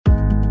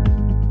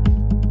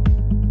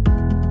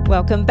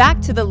Welcome back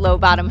to the Low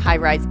Bottom High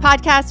Rise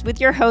podcast with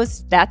your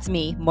host, that's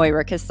me,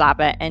 Moira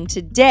Casaba. And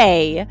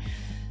today,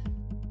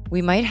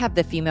 we might have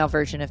the female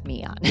version of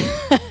me on.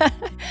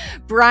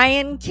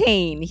 Brian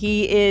Cain.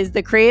 He is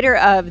the creator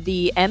of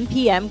the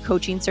MPM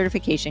coaching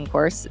certification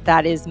course,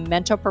 that is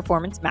Mental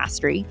Performance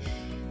Mastery.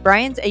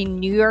 Brian's a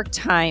New York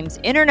Times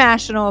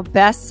international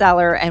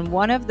bestseller and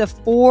one of the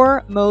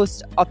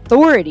foremost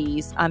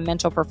authorities on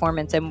mental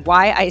performance. And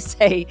why I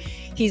say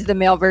he's the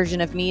male version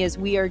of me is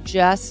we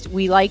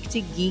like to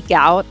geek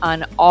out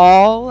on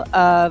all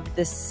of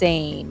the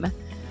same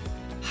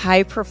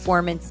high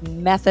performance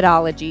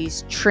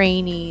methodologies,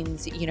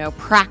 trainings,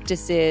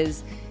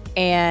 practices.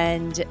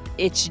 And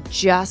it's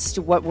just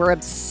what we're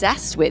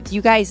obsessed with.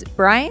 You guys,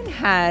 Brian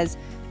has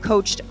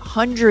coached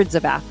hundreds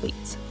of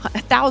athletes,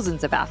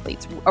 thousands of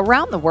athletes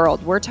around the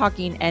world. We're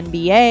talking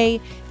NBA,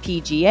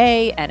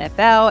 PGA,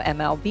 NFL,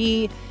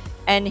 MLB,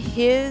 and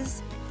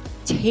his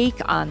take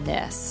on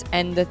this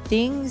and the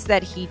things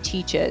that he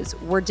teaches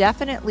were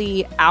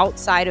definitely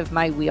outside of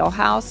my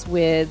wheelhouse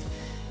with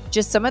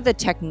just some of the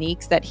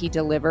techniques that he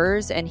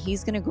delivers. And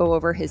he's going to go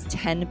over his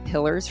 10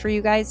 pillars for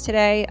you guys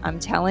today. I'm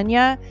telling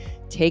you,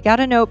 take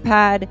out a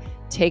notepad,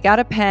 take out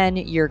a pen.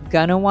 You're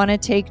going to want to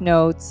take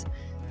notes.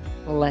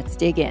 Let's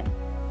dig in.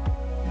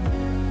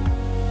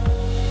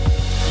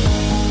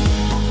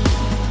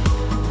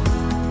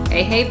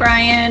 Hey,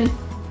 Brian.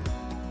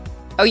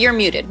 Oh, you're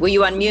muted. Will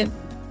you unmute?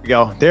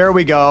 There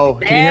we go.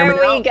 Can you hear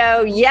me now? We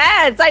go.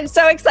 Yes, I'm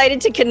so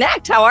excited to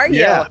connect. How are you?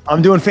 Yeah,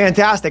 I'm doing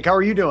fantastic. How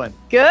are you doing?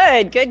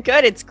 Good.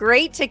 It's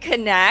great to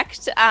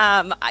connect.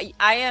 I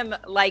am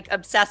like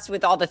obsessed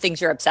with all the things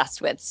you're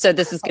obsessed with. So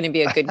this is going to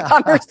be a good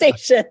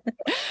conversation.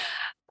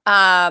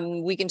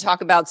 We can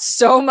talk about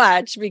so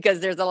much because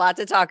there's a lot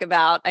to talk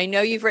about. I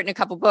know you've written a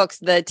couple books,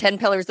 the 10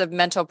 pillars of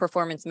mental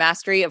performance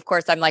mastery. Of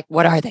course, I'm like,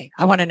 what are they?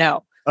 I want to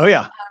know. Oh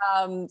yeah.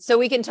 So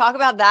we can talk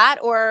about that,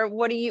 or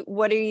what do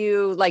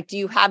you like? Do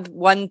you have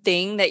one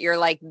thing that you're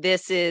like,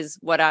 this is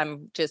what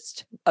I'm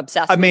just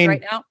obsessed with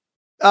right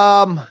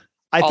now?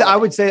 I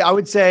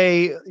would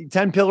say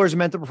 10 pillars of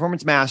mental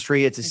performance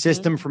mastery. It's a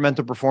system for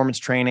mental performance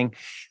training.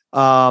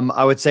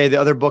 I would say the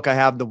other book I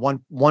have, the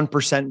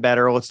 1%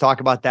 better. Let's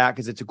talk about that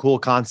because it's a cool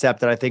concept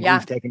that I think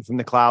we've taken from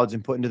the clouds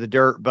and put into the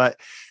dirt. But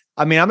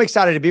I mean, I'm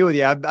excited to be with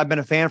you. I've been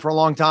a fan for a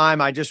long time.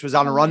 I just was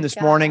on a run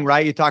this morning,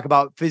 right? You talk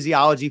about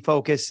physiology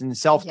focus and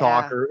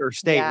self-talk or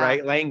state,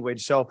 right?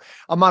 Language. So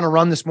I'm on a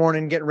run this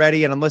morning, getting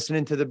ready, and I'm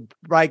listening to the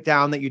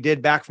breakdown that you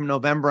did back from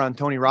November on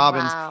Tony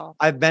Robbins. Wow.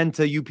 I've been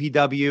to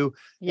UPW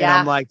and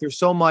I'm like, there's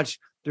so much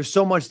that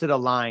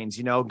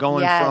aligns,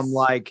 going from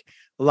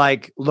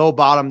like low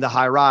bottom to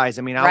high rise.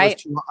 I mean, I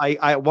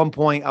at one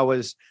point I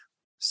was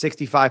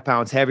 65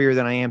 pounds heavier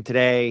than I am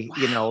today.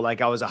 Wow.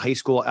 I was a high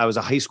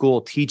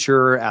school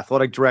teacher,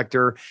 athletic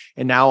director,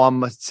 and now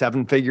I'm a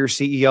 7-figure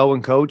CEO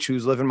and coach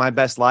who's living my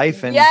best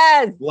life and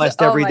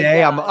blessed every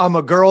day. I'm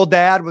a girl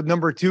dad with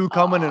number 2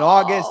 coming in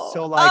August.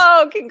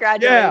 So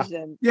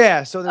congratulations.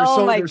 Yeah. So there's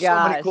so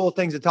many cool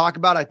things to talk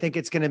about. I think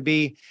it's going to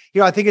be,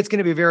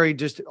 a very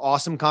just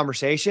awesome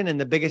conversation. And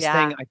the biggest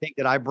thing I think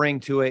that I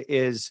bring to it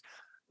is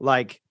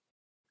like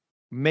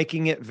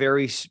making it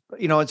very,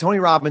 Tony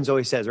Robbins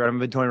always says, right? I'm a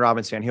big Tony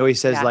Robbins fan. He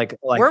always says like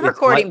we're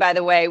recording, by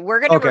the way,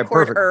 we're going to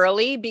record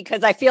early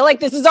because I feel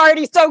like this is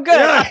already so good.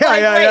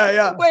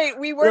 Wait,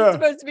 we weren't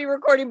supposed to be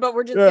recording, but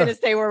we're just going to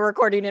say we're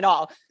recording it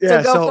all.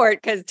 So go for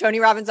it. Cause Tony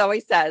Robbins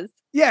always says,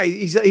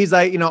 he's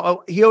like,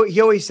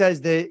 he always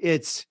says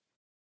that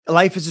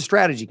life is a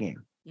strategy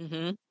game.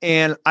 Mm-hmm.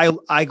 And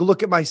I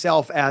look at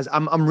myself as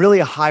I'm really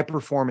a high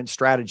performance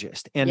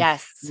strategist, and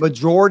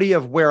majority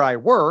of where I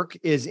work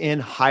is in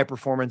high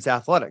performance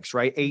athletics,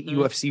 right? 8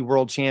 UFC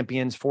world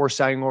champions, 4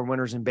 Cy Young Award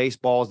winners in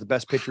baseball, the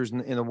best pitchers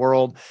in the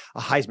world,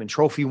 a Heisman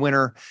Trophy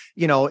winner,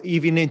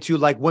 even into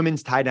like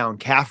women's tie down,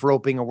 calf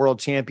roping, a world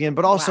champion,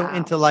 but also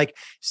into like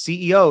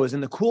CEOs.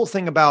 And the cool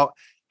thing about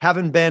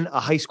having been a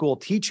high school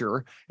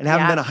teacher and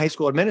having been a high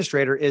school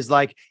administrator is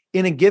like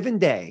in a given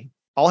day,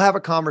 I'll have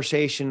a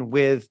conversation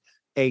with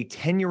a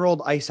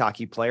 10-year-old ice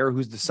hockey player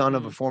who's the son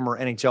of a former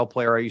NHL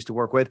player I used to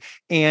work with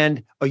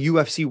and a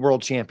UFC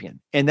world champion.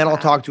 And then I'll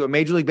talk to a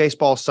Major League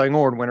Baseball Cy Young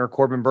Award winner,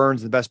 Corbin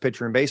Burns, the best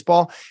pitcher in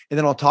baseball. And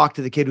then I'll talk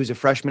to the kid who's a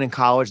freshman in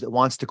college that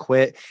wants to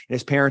quit. And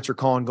his parents are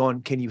calling,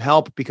 going, can you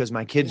help? Because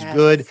my kid's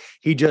good.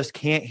 He just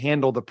can't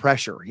handle the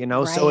pressure,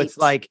 Right. So it's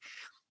like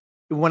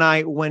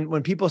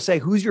when people say,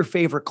 who's your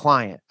favorite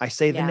client? I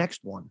say the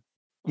next one,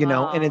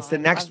 and it's the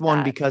next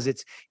one because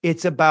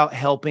it's about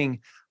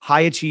helping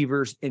high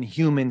achievers and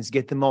humans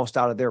get the most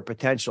out of their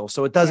potential.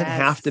 So it doesn't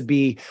have to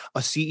be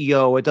a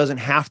CEO. It doesn't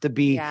have to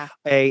be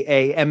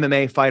a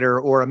MMA fighter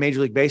or a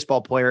Major League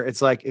Baseball player.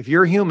 It's like, if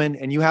you're human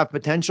and you have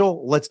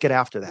potential, let's get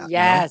after that.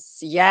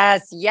 Yes.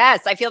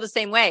 I feel the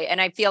same way.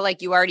 And I feel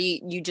like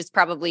you just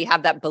probably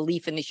have that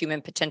belief in the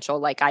human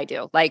potential like I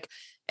do. Like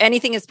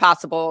anything is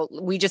possible.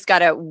 We just got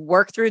to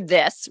work through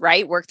this,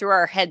 right? Work through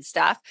our head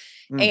stuff.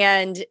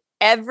 And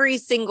every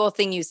single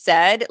thing you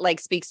said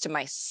like speaks to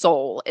my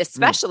soul,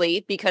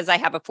 especially because I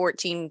have a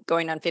 14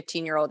 going on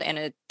 15-year-old and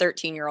a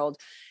 13-year-old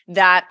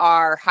that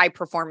are high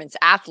performance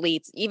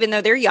athletes, even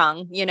though they're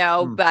young,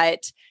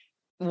 but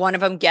one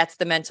of them gets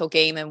the mental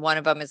game and one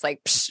of them is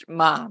like,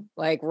 mom,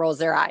 like rolls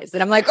their eyes.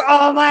 And I'm like,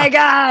 oh my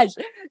gosh.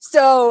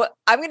 So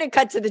I'm going to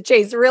cut to the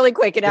chase really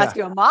quick and ask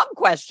you a mom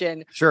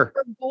question. Sure.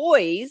 For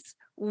boys,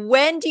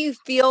 when do you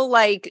feel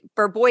like,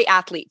 for boy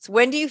athletes,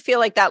 when do you feel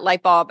like that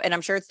light bulb, and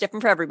I'm sure it's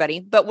different for everybody,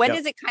 but when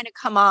does it kind of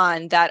come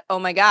on that, oh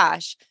my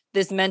gosh,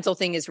 this mental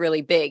thing is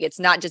really big. It's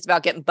not just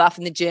about getting buff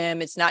in the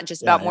gym. It's not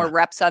just about more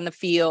reps on the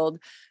field.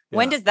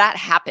 When does that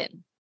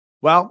happen?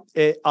 Well,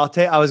 I'll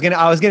tell you, I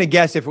was gonna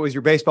guess if it was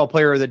your baseball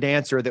player or the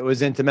dancer that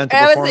was into mental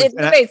performance. It's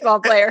the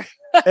baseball player.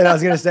 And I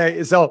was gonna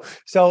say, so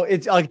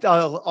it's like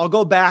I'll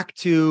go back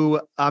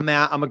to I'm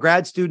a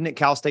grad student at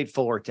Cal State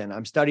Fullerton.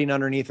 I'm studying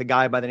underneath a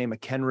guy by the name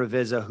of Ken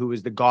Ravizza, who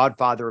is the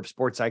godfather of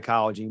sports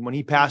psychology. When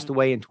he passed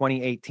away in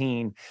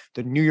 2018,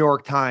 the New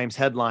York Times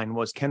headline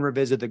was Ken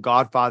Ravizza, the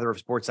godfather of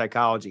sports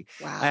psychology.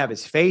 Wow. I have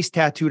his face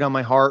tattooed on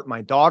my heart.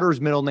 My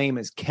daughter's middle name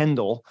is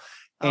Kendall.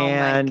 Oh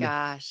my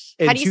gosh!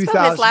 How do you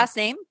spell his last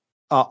name?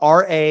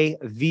 Ravizza,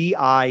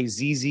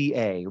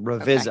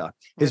 Ravizza. Okay.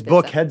 His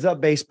book, Heads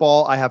Up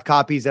Baseball. I have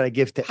copies that I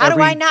give to How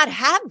do I not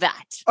have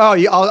that? Oh,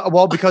 yeah.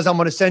 Well, because I'm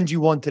going to send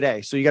you one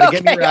today. So you got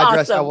to get me your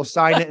address. Awesome. I will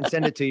sign it and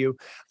send it to you.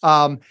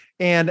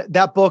 And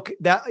that book,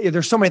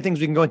 there's so many things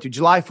we can go into.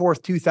 July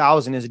 4th,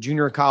 2000 as a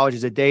junior in college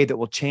is a day that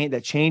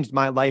that changed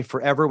my life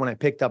forever when I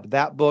picked up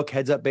that book,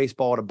 Heads Up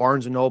Baseball, at a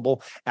Barnes &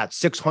 Noble at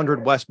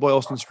 600 West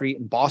Boylston Street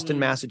in Boston,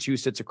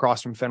 Massachusetts,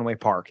 across from Fenway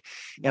Park.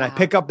 And I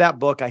pick up that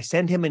book. I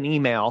send him an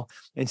email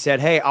and said,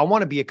 hey, I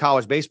want to be a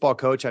college baseball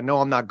coach. I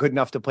know I'm not good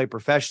enough to play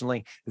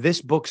professionally. This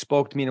book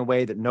spoke to me in a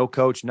way that no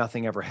coach,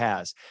 nothing ever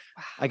has.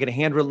 Wow. I get a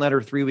handwritten letter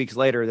 3 weeks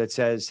later that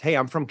says, hey,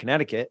 I'm from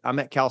Connecticut. I'm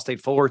at Cal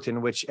State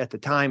Fullerton, which at the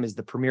time is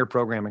the premier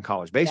program in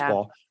college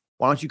baseball. Yeah.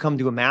 Why don't you come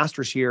do a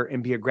master's here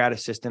and be a grad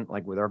assistant,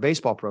 like with our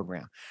baseball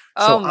program?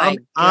 So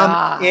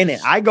I'm in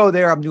it. I go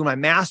there. I'm doing my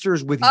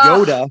master's with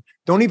Yoda.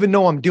 Don't even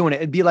know I'm doing it.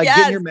 It'd be like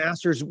getting your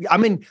master's.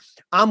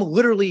 I'm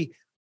literally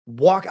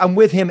I'm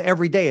with him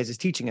every day as his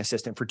teaching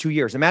assistant for 2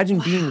 years. Imagine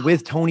being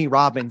with Tony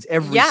Robbins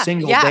every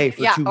single day for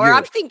 2 years. Or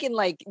I'm thinking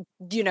like,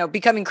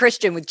 becoming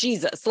Christian with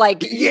Jesus.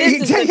 Like,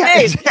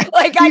 exactly.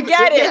 Like, I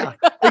get it.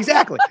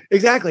 Yeah,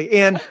 exactly.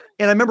 And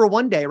I remember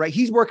one day, right,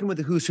 he's working with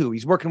the who's who.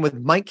 He's working with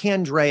Mike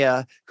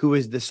Candrea, who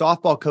is the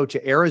softball coach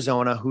at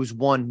Arizona, who's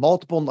won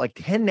multiple, like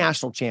 10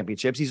 national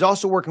championships. He's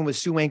also working with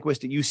Sue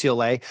Anquist at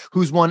UCLA,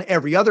 who's won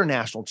every other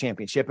national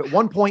championship. At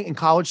one point in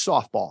college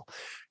softball,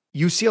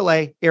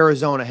 UCLA,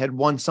 Arizona had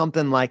won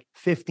something like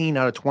 15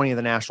 out of 20 of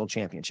the national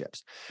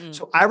championships.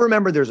 So I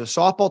remember there's a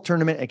softball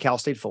tournament at Cal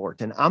State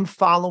Fullerton. I'm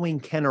following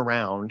Ken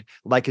around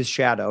like his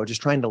shadow, just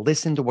trying to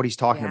listen to what he's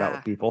talking about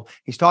with people.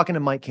 He's talking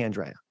to Mike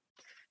Candrea,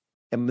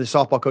 and the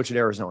softball coach at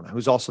Arizona,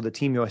 who's also the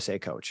Team USA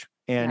coach.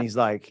 And he's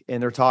like, and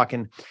they're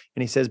talking,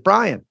 and he says,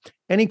 Brian,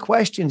 any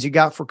questions you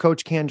got for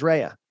Coach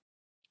Candrea?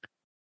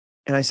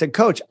 And I said,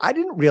 Coach, I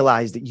didn't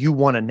realize that you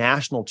won a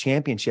national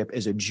championship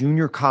as a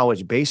junior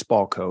college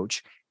baseball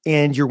coach,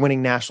 and you're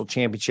winning national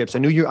championships. I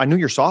knew your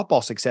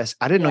softball success.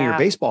 I didn't know your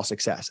baseball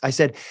success. I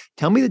said,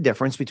 tell me the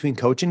difference between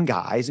coaching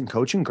guys and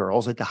coaching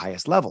girls at the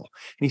highest level.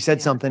 And he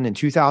said something in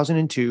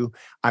 2002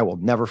 I will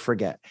never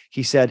forget.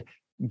 He said,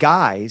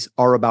 guys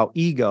are about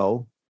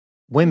ego.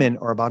 Women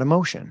are about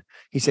emotion.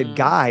 He said,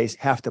 guys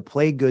have to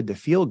play good to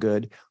feel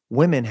good.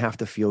 Women have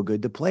to feel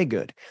good to play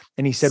good.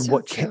 And he said,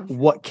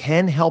 what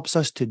Ken helps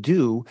us to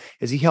do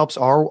is he helps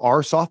our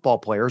softball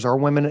players, our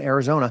women in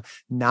Arizona,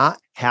 not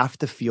have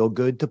to feel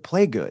good to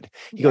play good.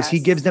 He goes,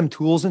 he gives them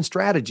tools and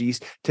strategies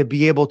to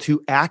be able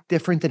to act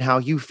different than how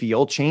you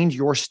feel, change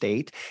your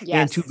state,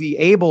 and to be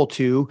able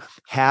to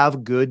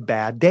have good,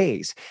 bad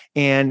days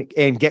and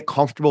get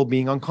comfortable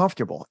being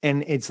uncomfortable.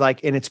 And it's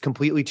like, and it's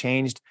completely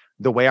changed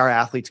the way our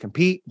athletes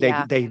compete.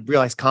 They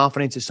realize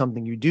confidence is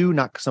something you do,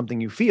 not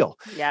something you feel.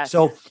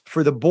 So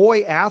for the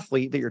boy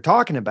athlete that you're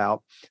talking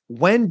about,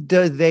 when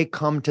do they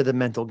come to the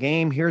mental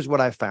game? Here's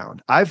what I've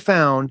found. I've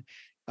found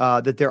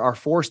that there are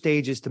 4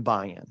 stages to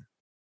buy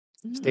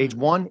in. Stage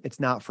 1, it's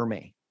not for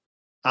me.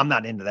 I'm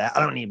not into that. I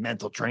don't need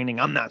mental training.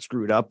 I'm not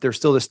screwed up. There's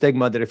still the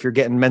stigma that if you're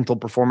getting mental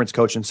performance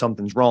coaching,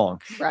 something's wrong.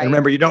 And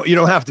remember, you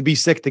don't have to be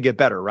sick to get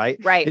better, right?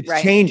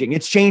 It's changing.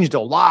 It's changed a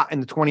lot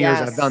in the 20 years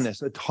I've done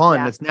this, a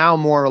ton. It's now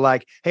more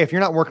like, hey, if you're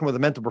not working with a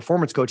mental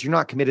performance coach, you're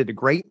not committed to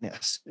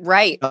greatness.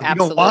 You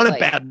don't want it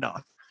bad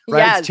enough.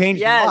 Right. It's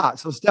changed a lot.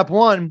 So step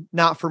 1,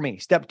 not for me.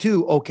 Step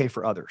 2, okay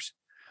for others.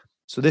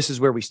 So this is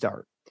where we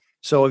start.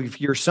 So if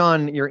your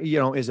son,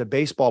 is a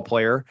baseball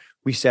player,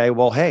 we say,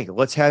 well, hey,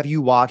 let's have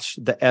you watch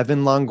the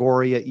Evan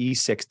Longoria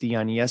E60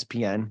 on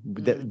ESPN.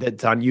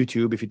 That's on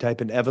YouTube. If you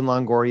type in Evan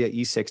Longoria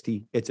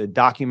E60, it's a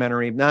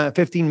documentary,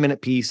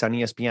 15-minute piece on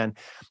ESPN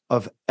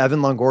of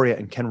Evan Longoria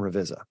and Ken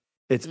Ravizza.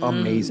 It's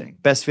amazing.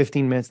 Best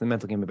 15 minutes in the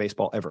mental game of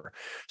baseball ever.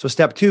 So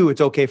step 2,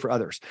 it's okay for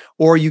others.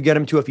 Or you get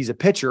him to, if he's a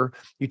pitcher,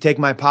 you take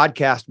my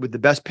podcast with the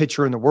best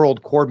pitcher in the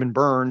world, Corbin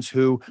Burns,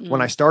 who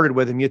when I started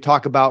with him, you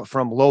talk about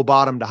from low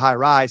bottom to high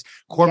rise.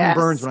 Corbin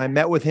Burns, when I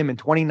met with him in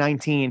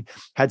 2019,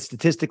 had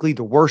statistically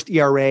the worst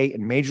ERA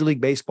in Major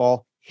League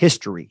Baseball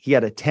history. He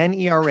had a 10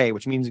 ERA,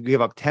 which means you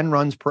give up 10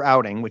 runs per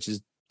outing, which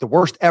is the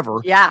worst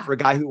ever for a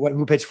guy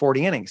who pitched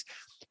 40 innings.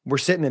 We're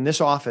sitting in this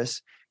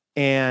office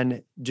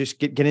and just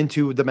get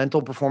into the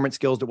mental performance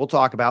skills that we'll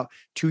talk about.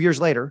 2 years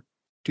later,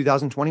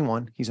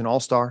 2021, he's an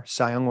all-star,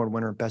 Cy Young Award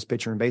winner, best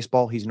pitcher in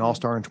baseball. He's an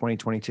all-star in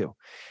 2022.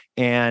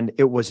 And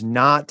it was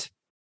not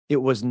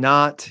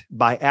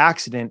by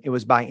accident. It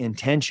was by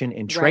intention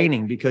and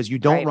training, because you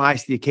don't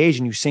rise to the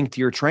occasion. You sink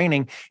to your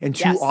training. And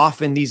too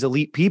often these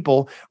elite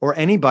people or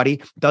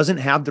anybody doesn't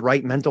have the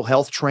right mental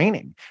health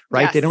training,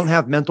 right? Yes. They don't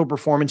have mental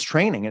performance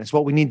training. And it's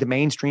what we need to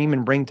mainstream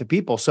and bring to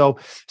people. So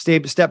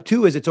step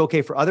 2 is it's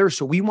okay for others.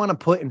 So we want to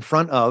put in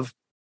front of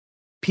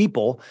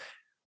people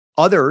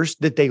others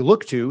that they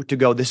look to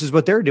go, this is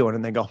what they're doing.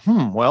 And they go,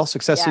 well,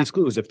 success leaves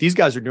clues. If these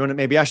guys are doing it,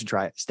 maybe I should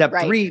try it. Step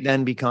 3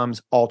 then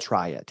becomes I'll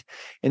try it.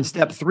 And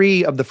step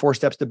 3 of the 4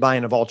 steps to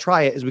buy-in of I'll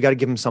try it is we got to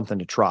give them something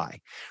to try.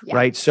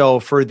 Right.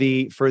 So for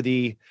the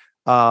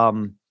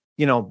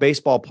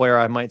baseball player,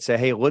 I might say,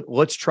 hey,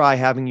 let's try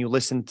having you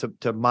listen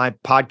to my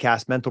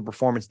podcast, Mental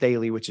Performance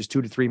Daily, which is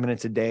 2 to 3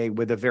 minutes a day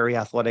with a very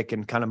athletic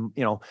and kind of,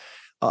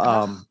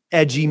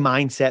 edgy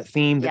mindset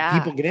theme that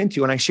people get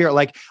into. And I share it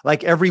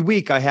like every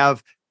week I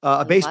have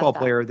a baseball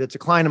player that's a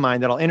client of mine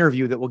that I'll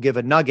interview that will give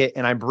a nugget,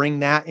 and I bring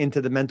that into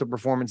the Mental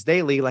Performance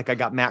Daily. Like I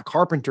got Matt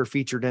Carpenter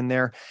featured in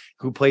there,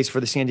 who plays for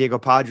the San Diego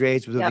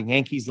Padres, was with the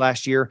Yankees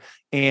last year.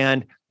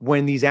 And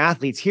when these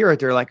athletes hear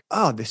it, they're like,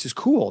 oh, this is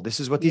cool. This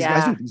is what these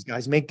guys do. These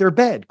guys make their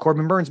bed.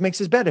 Corbin Burns makes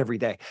his bed every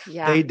day.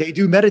 They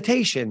do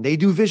meditation. They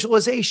do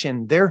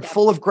visualization. They're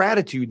full of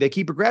gratitude. They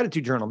keep a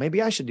gratitude journal.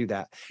 Maybe I should do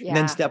that. And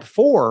then step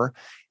 4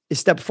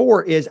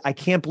 is I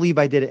can't believe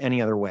I did it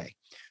any other way.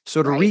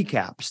 So to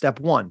recap, step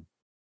 1,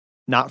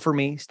 not for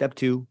me. Step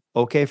 2,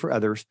 okay for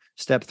others.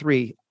 Step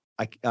 3,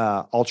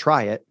 I'll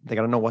try it. They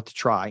got to know what to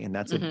try. And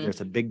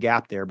there's a big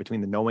gap there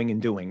between the knowing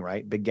and doing,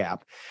 right? Big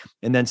gap.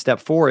 And then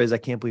step 4 is I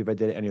can't believe I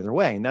did it any other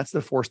way. And that's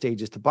the 4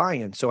 stages to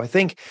buy-in. So I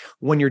think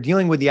when you're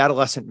dealing with the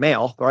adolescent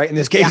male, right? In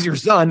this case, your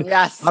son,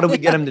 how do we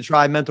get him to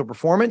try mental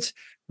performance?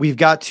 We've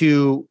got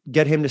to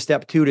get him to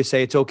step 2 to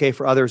say it's okay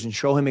for others and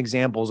show him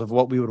examples of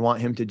what we would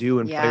want him to do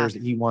and players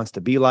that he wants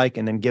to be like,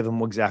 and then give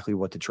him exactly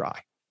what to try.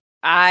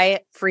 I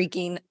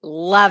freaking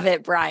love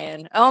it,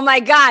 Brian. Oh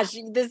my gosh,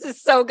 this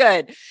is so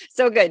good.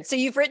 So good. So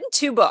you've written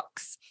 2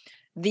 books,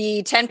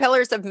 The 10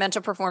 Pillars of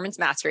Mental Performance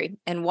Mastery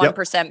and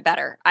 1%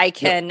 Better. I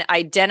can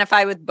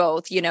identify with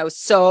both,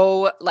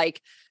 so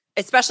like,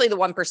 especially the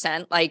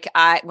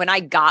 1%, when I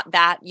got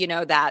that,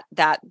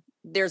 that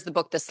there's the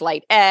book, The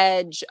Slight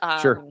Edge.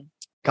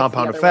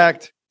 Compound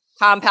Effect.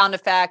 Compound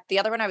Effect. The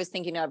other one I was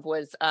thinking of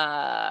was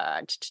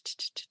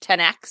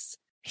 10X.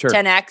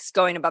 10X,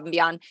 going above and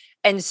beyond.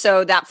 And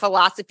so that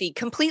philosophy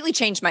completely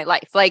changed my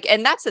life.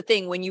 And that's the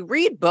thing, when you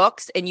read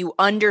books and you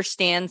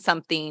understand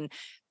something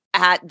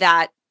at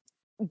that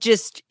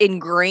just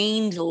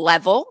ingrained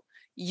level,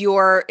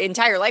 your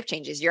entire life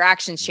changes, your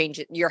actions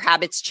change, your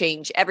habits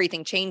change,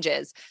 everything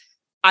changes.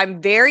 I'm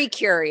very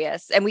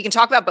curious, and we can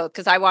talk about both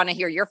because I want to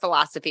hear your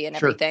philosophy and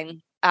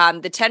everything.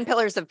 The 10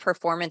 Pillars of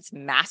Performance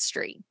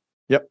Mastery.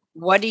 Yep.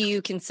 What do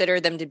you consider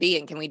them to be?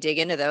 And can we dig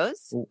into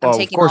those? I'm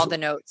taking all the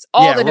notes,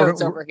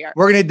 notes over here.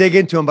 We're going to dig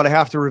into them, but I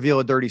have to reveal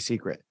a dirty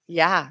secret.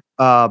 Yeah.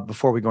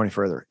 Before we go any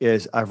further,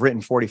 is I've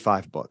written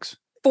 45 books.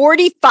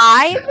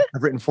 45?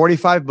 I've written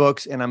 45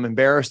 books, and I'm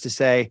embarrassed to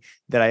say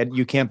that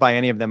you can't buy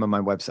any of them on my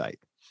website.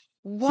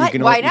 What?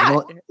 Why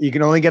not? You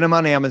can only get them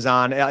on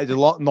Amazon. It's a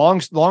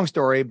long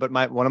story, but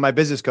one of my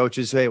business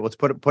coaches say, let's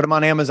put them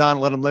on Amazon,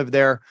 let them live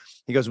there.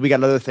 He goes, we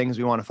got other things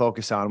we want to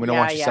focus on. We don't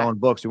want you selling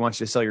books. We want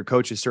you to sell your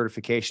coach's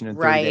certification and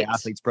 30-day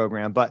athletes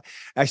program. But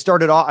I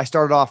started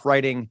off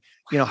writing,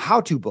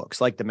 how-to books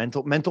like the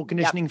mental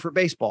conditioning for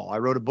baseball. I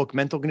wrote a book,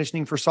 Mental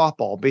Conditioning for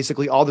softball.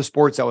 Basically all the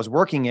sports I was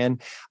working in,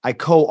 I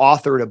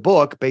co-authored a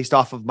book based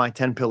off of my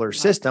 10 pillar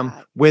system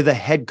with a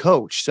head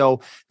coach.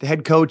 So the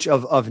head coach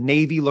of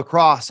Navy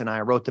lacrosse, and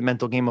I wrote the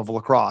mental game of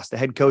lacrosse. The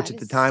head coach at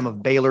the time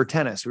of Baylor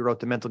tennis, we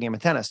wrote the mental game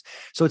of tennis.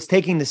 So it's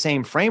taking the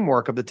same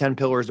framework of the 10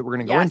 pillars that we're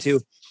going to go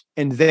into,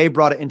 and they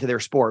brought it into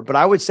their sport. But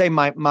I would say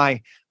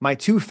my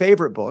 2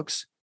 favorite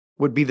books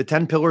would be the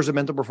 10 Pillars of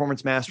Mental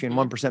Performance Mastery and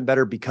 1%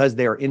 Better, because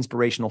they are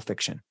inspirational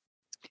fiction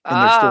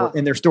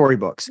in their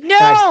storybooks.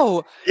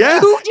 No.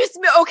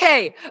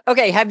 Okay.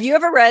 Have you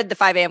ever read The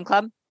 5 a.m.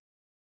 Club?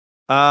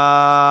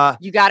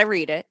 You got to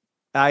read it.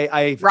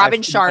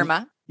 Robin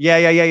Sharma. Yeah.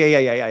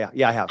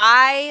 I have.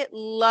 I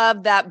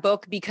love that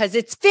book because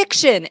it's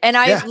fiction. And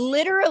I'm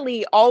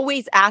literally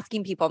always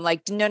asking people, I'm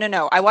like,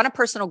 no. I want a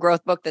personal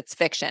growth book that's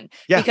fiction.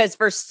 Yeah. Because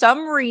for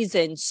some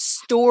reason,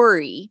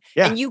 story,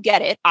 and you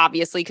get it,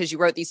 obviously, because you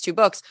wrote these 2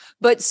 books,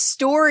 but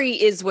story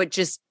is what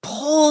just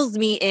pulls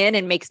me in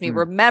and makes me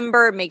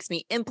remember, makes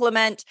me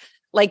implement.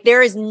 Like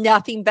there is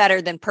nothing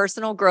better than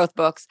personal growth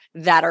books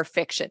that are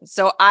fiction.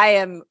 So I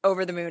am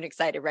over the moon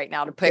excited right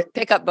now to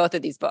pick up both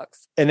of these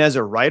books. And as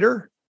a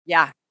writer,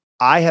 yeah,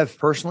 I have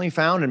personally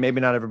found, and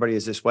maybe not everybody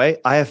is this way,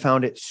 I have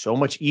found it so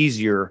much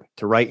easier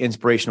to write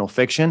inspirational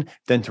fiction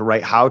than to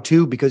write how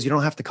to, because you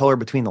don't have to color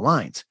between the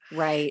lines.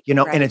 Right.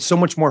 And it's so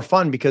much more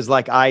fun because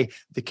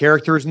the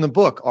characters in the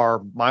book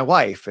are my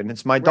wife and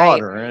it's my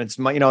daughter and it's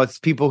my, it's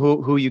people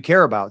who you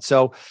care about.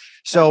 So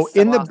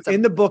in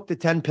the book, The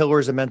 10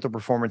 Pillars of Mental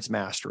Performance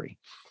Mastery,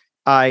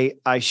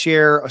 I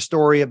share a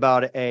story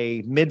about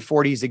a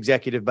mid-40s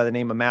executive by the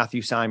name of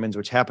Matthew Simons,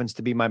 which happens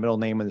to be my middle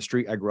name in the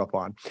street I grew up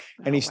on.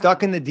 And he's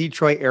stuck in the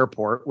Detroit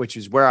airport, which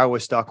is where I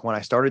was stuck when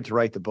I started to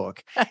write the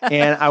book.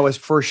 And I was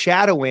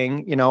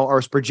foreshadowing, or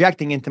was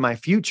projecting into my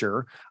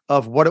future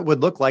of what it would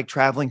look like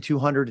traveling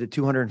 200 to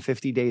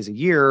 250 days a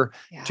year,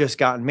 just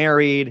gotten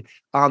married,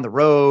 on the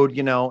road,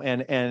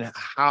 and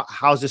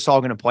how's this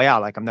all going to play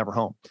out? Like I'm never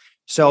home.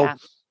 So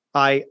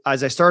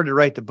as I started to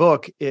write the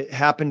book, it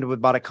happened with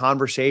about a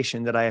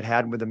conversation that I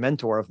had with a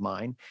mentor of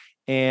mine.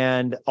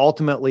 And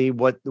ultimately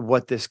what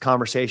this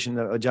conversation,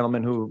 a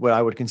gentleman what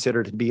I would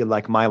consider to be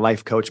like my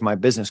life coach, my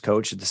business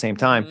coach at the same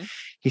time,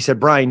 he said,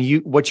 Brian,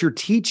 what you're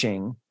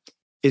teaching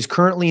is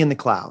currently in the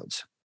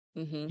clouds.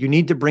 You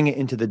need to bring it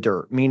into the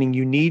dirt, meaning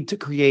you need to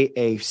create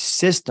a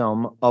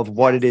system of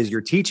what it is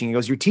you're teaching. He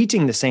goes, you're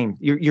teaching the same,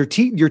 you're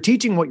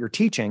teaching what you're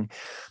teaching,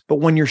 but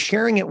when you're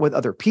sharing it with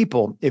other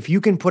people, if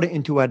you can put it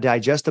into a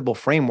digestible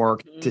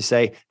framework to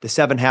say the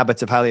 7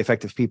 habits of highly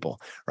effective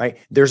people, right?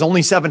 There's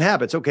only 7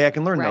 habits. Okay. I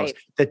can learn those.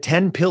 The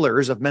 10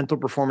 pillars of mental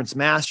performance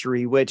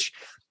mastery, which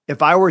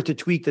if I were to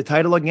tweak the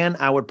title again,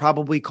 I would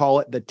probably call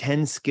it the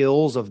 10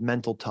 skills of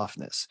mental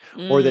toughness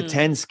or the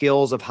 10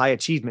 skills of high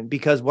achievement,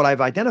 because what I've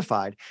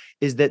identified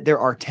is that there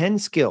are 10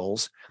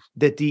 skills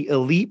that the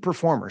elite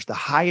performers, the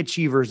high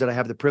achievers that I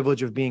have the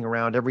privilege of being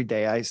around every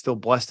day, I still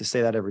blessed to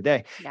say that every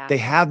day. They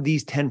have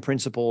these 10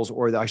 principles,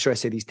 or should I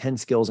say these 10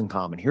 skills in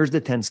common. Here's the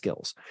 10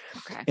 skills.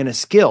 Okay. And a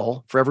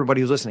skill, for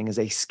everybody who's listening, is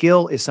a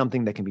skill is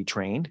something that can be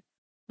trained.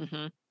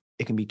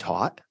 It can be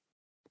taught.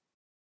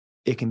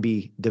 It can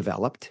be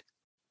developed.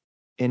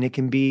 And it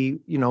can be,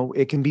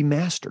 it can be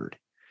mastered.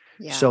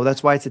 So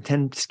that's why it's the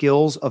 10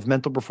 skills of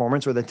mental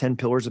performance, or the 10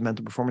 pillars of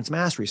mental performance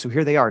mastery. So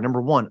here they are.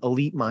 Number 1,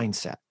 elite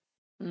mindset.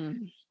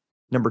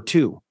 Number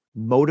 2,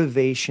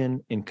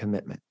 motivation and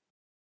commitment.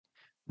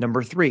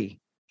 Number 3,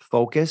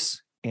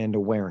 focus and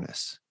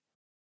awareness.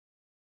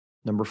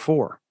 Number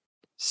 4,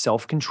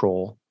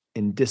 self-control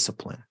and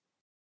discipline.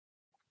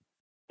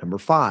 Number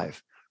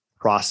 5,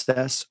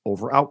 process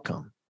over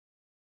outcome.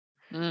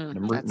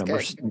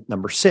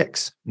 Number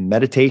 6,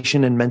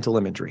 meditation and mental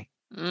imagery.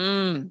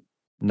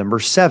 Number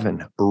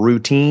 7,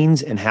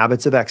 routines and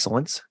habits of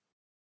excellence.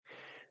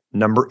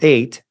 Number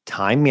 8,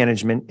 time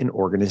management and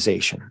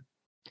organization.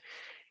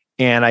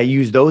 And I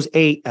use those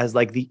 8 as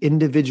like the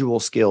individual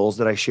skills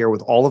that I share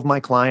with all of my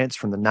clients,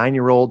 from the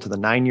 9-year-old to the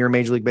 9-year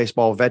Major League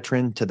Baseball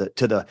veteran, to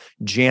the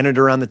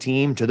janitor on the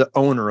team, to the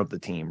owner of the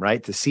team,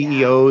 right? The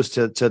CEOs,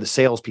 to the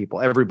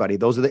salespeople, everybody.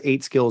 Those are the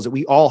 8 skills that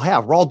we all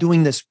have. We're all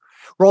doing this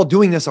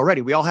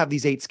already. We all have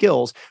these 8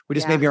 skills. We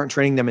just maybe aren't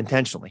training them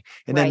intentionally.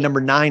 And then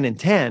number 9 and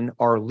 10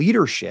 are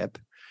leadership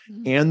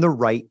and the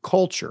right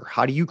culture.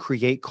 How do you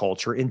create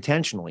culture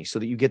intentionally so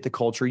that you get the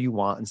culture you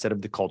want instead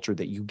of the culture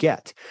that you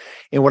get?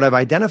 And what I've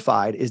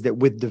identified is that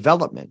with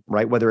development,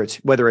 right, whether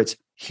it's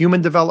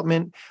human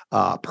development,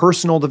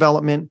 personal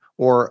development,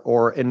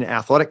 or in an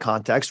athletic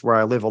context where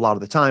I live a lot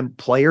of the time,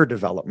 player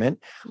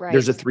development,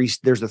 there's a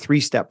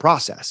 3-step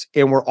process.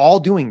 And we're all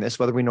doing this,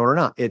 whether we know it or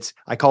not.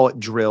 I call it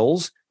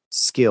drills,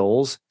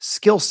 skills,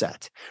 skill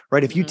set,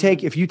 right? If you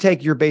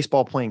take your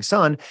baseball playing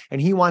son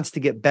and he wants to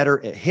get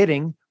better at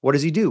hitting, what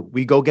does he do?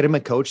 We go get him a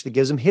coach that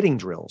gives him hitting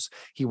drills.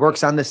 He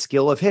works on the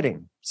skill of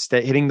hitting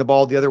the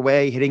ball the other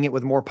way, hitting it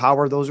with more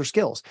power. Those are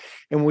skills.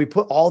 And when we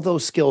put all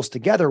those skills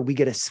together, we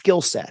get a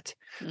skill set.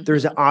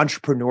 There's an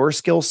entrepreneur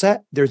skill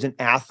set. There's an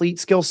athlete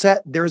skill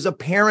set. There's a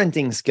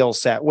parenting skill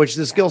set, which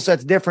the skill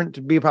set's different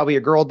to be probably a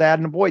girl dad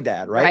and a boy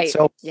dad, right?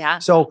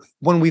 So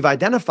when we've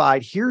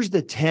identified, here's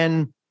the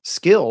 10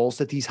 skills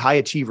that these high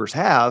achievers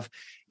have.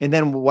 And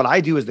then what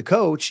I do as the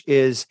coach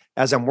is,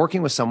 as I'm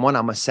working with someone,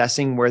 I'm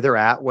assessing where they're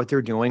at, what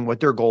they're doing, what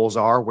their goals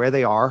are, where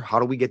they are, how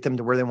do we get them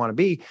to where they want to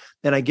be?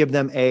 Then I give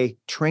them a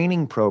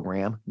training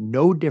program,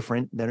 no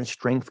different than a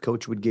strength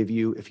coach would give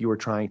you if you were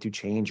trying to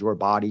change your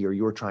body, or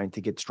you were trying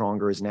to get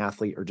stronger as an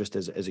athlete, or just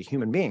as a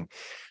human being.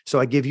 So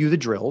I give you the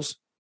drills,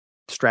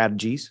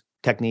 strategies,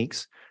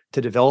 techniques to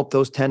develop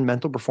those 10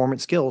 mental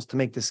performance skills to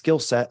make the skill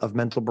set of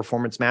mental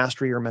performance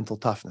mastery or mental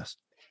toughness.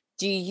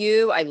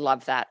 I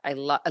love that.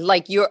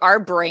 Our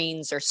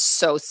brains are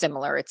so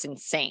similar. It's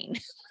insane.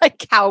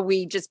 Like how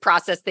we just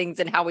process things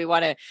and how we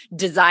want to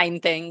design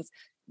things.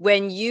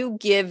 When you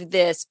give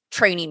this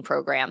training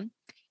program,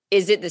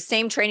 is it the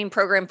same training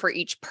program for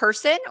each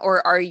person,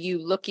 or are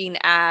you looking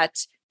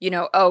at,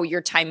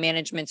 your time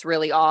management's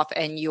really off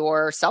and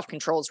your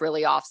self-control is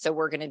really off, so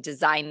we're going to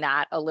design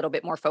that a little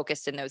bit more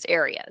focused in those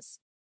areas?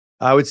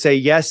 I would say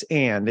yes,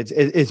 and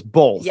it's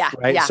both,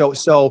 right? Yeah.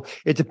 So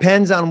it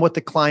depends on what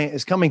the client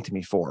is coming to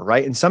me for,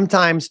 right? And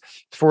sometimes,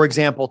 for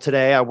example,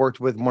 today I worked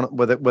with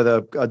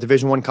a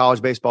Division I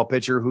college baseball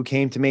pitcher who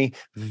came to me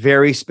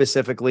very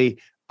specifically.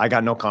 I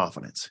got no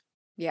confidence.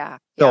 Yeah.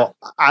 So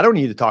I don't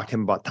need to talk to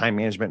him about time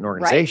management and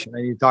organization. Right.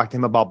 I need to talk to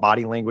him about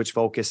body language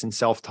focus and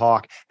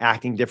self-talk,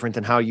 acting different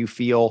than how you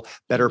feel,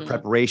 better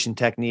preparation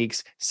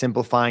techniques,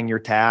 simplifying your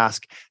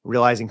task,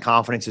 realizing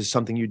confidence is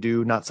something you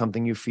do, not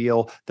something you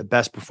feel. The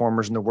best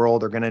performers in the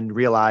world are going to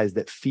realize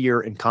that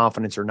fear and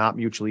confidence are not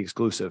mutually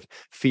exclusive.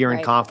 Fear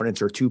and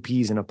confidence are two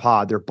peas in a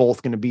pod. They're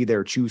both going to be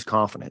there. Choose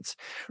confidence,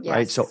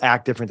 right? So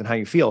act different than how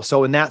you feel.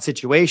 So in that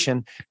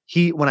situation,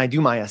 when I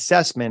do my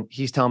assessment,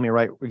 he's telling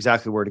me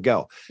exactly where to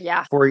go.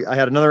 Yeah. I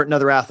had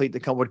another athlete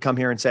that would come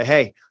here and say,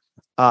 hey,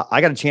 I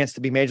got a chance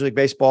to be Major League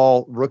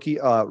Baseball rookie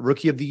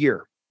of the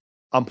year.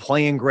 I'm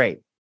playing great.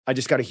 I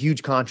just got a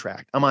huge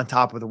contract. I'm on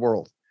top of the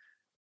world.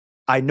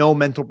 I know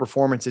mental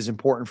performance is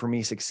important for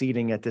me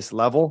succeeding at this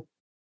level.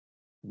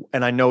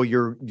 And I know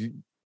you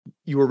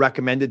were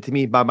recommended to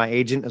me by my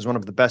agent as one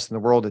of the best in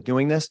the world at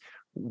doing this.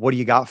 What do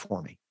you got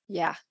for me?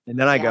 Yeah. And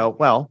then I go,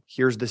 well,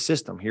 here's the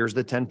system. Here's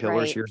the 10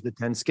 pillars. Here's the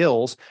 10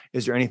 skills.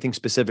 Is there anything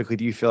specifically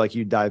do you feel like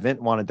you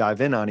want to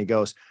dive in on? He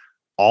goes,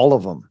 all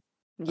of them.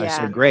 Yeah. I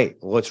said, great.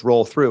 Well, let's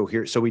roll through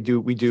here. So we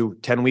do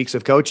 10 weeks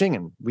of coaching,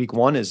 and week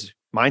 1 is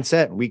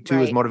mindset, and week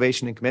 2 is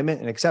motivation and commitment,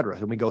 and et cetera.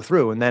 And we go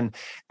through. And then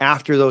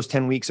after those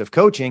 10 weeks of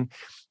coaching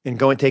and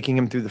taking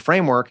him through the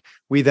framework,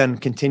 we then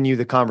continue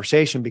the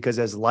conversation, because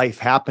as life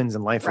happens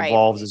and life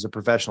evolves as a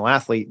professional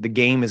athlete, the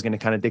game is going to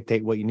kind of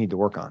dictate what you need to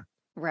work on.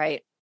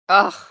 Right.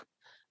 Oh,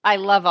 I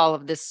love all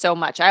of this so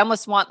much. I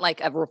almost want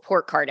like a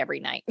report card every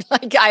night.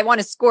 Like I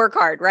want a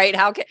scorecard, right?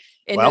 How can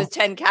those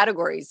 10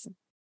 categories?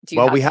 Do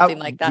you have something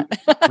like that?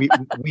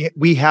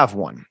 we have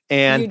one.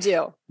 And you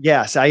do.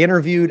 Yes. I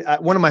interviewed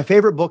one of my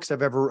favorite books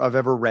I've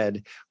ever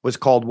read was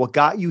called What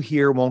Got You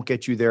Here Won't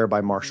Get You There by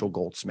Marshall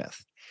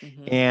Goldsmith.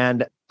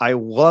 And I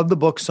love the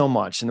book so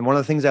much. And one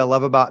of the things I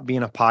love about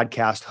being a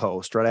podcast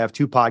host, right? I have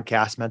 2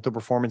 podcasts, Mental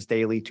Performance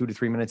Daily, 2 to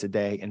 3 minutes a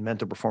day, and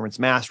Mental Performance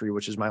Mastery,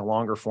 which is my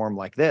longer form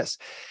like this.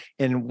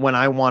 And when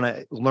I want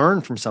to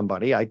learn from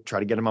somebody, I try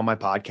to get them on my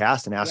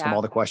podcast and ask them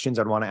all the questions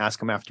I'd want to ask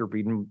them after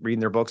reading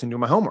their books and doing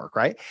my homework,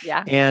 right?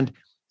 Yeah. And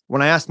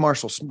when I asked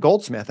Marshall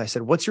Goldsmith, I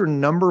said, what's your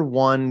number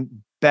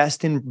one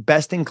best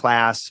in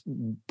class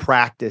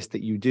practice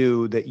that you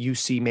do that you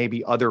see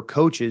maybe other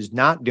coaches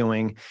not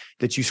doing,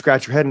 that you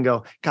scratch your head and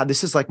go, God,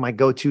 this is like my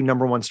go-to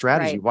number one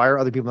strategy. Why are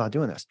other people not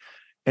doing this?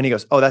 And he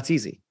goes, oh, that's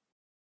easy.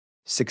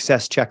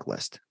 Success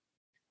checklist.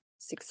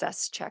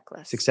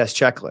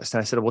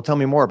 And I said, well, tell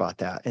me more about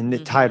that. And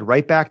it tied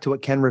right back to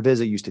what Ken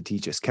Ravizza used to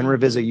teach us. Ken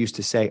Ravizza used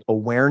to say,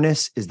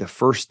 awareness is the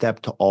first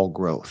step to all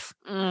growth.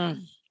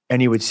 And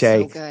he would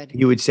say,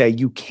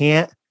 you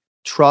can't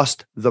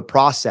trust the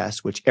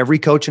process, which every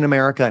coach in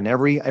America and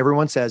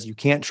everyone says, you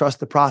can't trust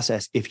the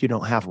process if you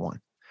don't have one.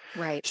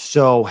 Right.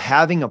 So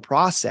having a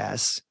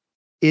process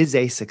is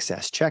a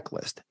success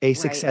checklist. A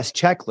success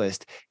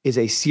checklist is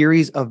a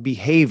series of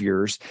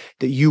behaviors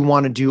that you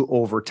want to do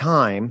over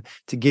time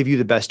to give you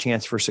the best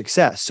chance for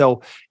success.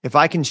 So if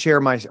I can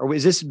share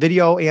is this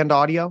video and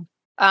audio?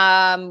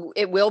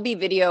 It will be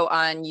video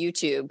on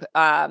YouTube.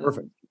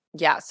 Perfect.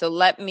 Yeah. So you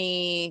want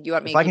me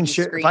if I can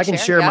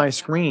share my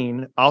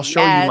screen, I'll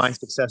show you my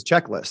success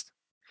checklist.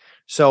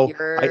 So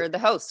you're the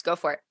host. Go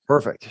for it.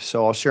 Perfect.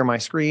 So I'll share my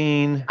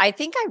screen. I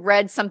think I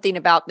read something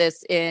about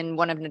this in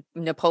one of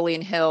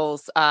Napoleon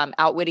Hill's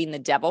Outwitting the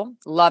Devil.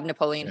 Love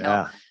Napoleon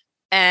Hill.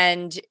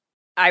 And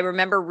I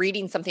remember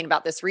reading something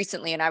about this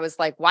recently, and I was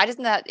like, why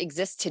doesn't that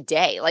exist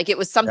today? Like it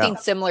was something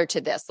similar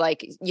to this,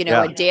 like,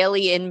 a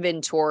daily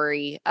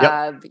inventory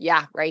of,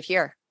 right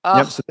here. Oh.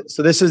 Yep.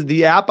 So this is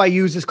the app I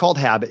use is called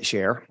Habit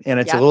Share, and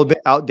it's a little bit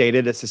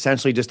outdated. It's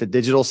essentially just a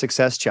digital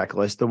success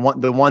checklist.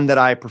 The one that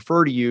I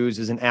prefer to use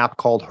is an app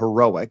called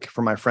Heroic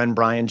from my friend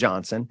Brian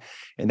Johnson,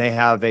 and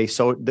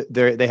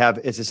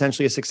it's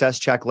essentially a success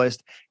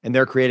checklist, and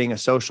they're creating a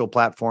social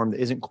platform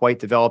that isn't quite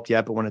developed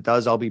yet, but when it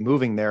does, I'll be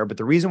moving there. But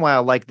the reason why I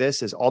like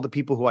this is all the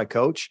people who I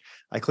coach,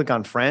 I click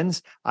on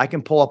friends, I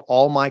can pull up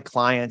all my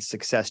clients'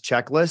 success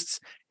checklists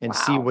and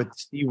see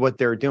what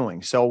they're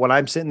doing. So when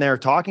I'm sitting there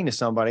talking to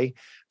somebody,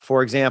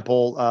 for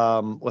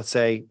example, let's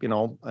say,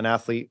 an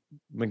athlete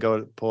would go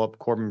to pull up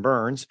Corbin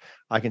Burns.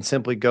 I can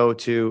simply go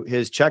to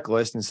his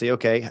checklist and see,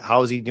 okay,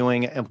 how is he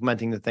doing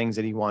implementing the things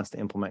that he wants to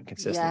implement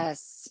consistently?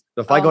 Yes.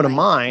 So if I go to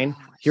mine,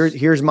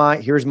 here's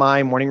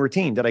my morning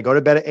routine. Did I go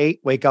to bed at 8,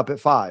 wake up at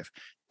 5?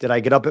 Did I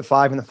get up at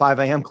 5 in the 5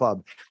 a.m.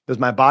 club? Was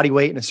my body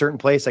weight in a certain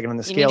place? I get on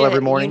the scale every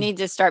morning. You need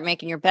to start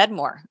making your bed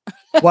more.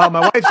 Well,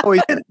 my wife's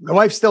always in it. My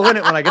wife's still in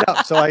it when I get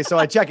up. So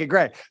I check it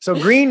gray. So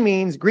green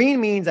means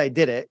I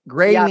did it.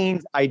 Gray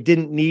means I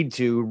didn't need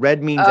to.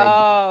 Red means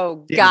I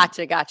didn't.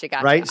 Gotcha.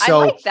 Right.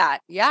 So I like that.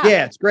 Yeah.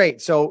 Yeah, it's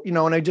great. So, and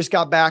I just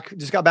got back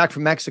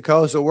from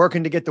Mexico. So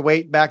working to get the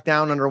weight back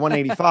down under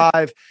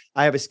 185.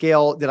 I have a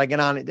scale that I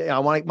get on.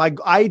 My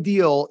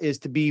ideal is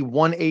to be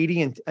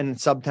 180 and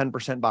sub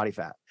 10% body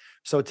fat.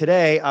 So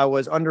today I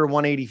was under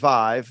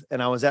 185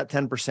 and I was at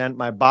 10%.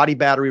 My body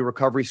battery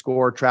recovery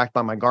score tracked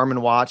by my Garmin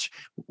watch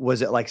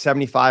was at like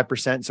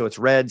 75%. So it's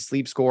red.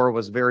 Sleep score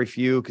was very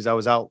few because I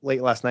was out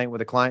late last night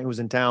with a client who was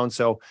in town.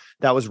 So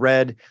that was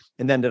red.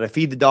 And then did I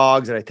feed the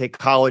dogs? Did I take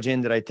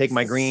collagen? Did I take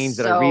my greens?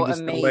 Did I read the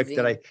Stoic?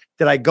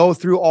 Did I go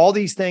through all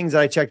these things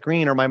that I checked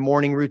green or my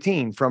morning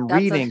routine, from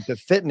reading to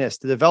fitness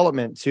to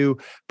development to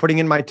putting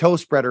in my toe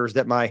spreaders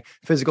that my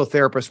physical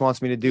therapist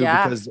wants me to do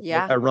because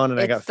I run and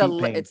I got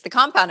feet pain. It's the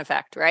compound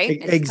effect, right?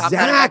 It's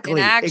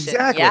exactly.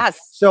 Exactly. Yes.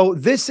 So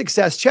this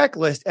success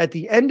checklist, at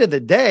the end of the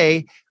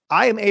day,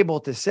 I am able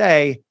to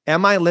say,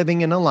 am I living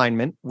in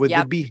alignment with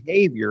the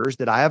behaviors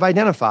that I have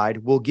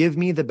identified will give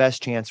me the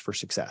best chance for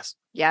success?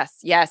 Yes,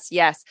 yes,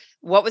 yes.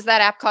 What was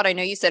that app called? I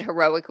know you said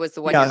Heroic was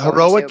the one. Yeah,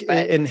 Heroic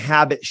and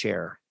Habit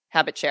Share.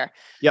 Habit Share.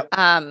 Yep.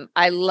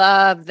 I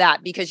love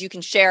that because you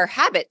can share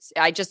habits.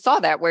 I just saw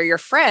that where your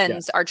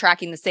friends are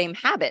tracking the same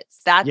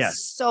habits.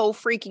 That's so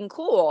freaking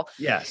cool.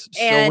 Yes.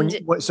 And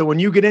so when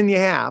you get in the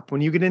app,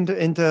 when you get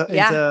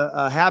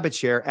into Habit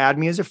Share, add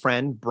me as a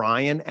friend,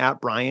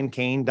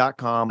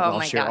 brian@briancain.com.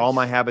 I'll share all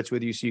my habits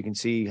with you so you can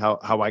see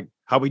how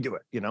we do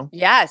it, you know?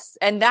 Yes.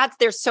 And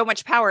there's so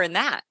much power in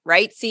that,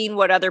 right? Seeing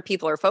what other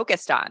people are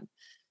focused on.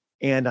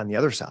 And on the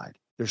other side,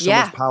 there's so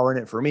much power in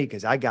it for me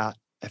because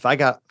if I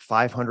got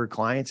 500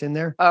 clients in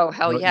there. Oh,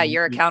 hell yeah.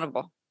 You're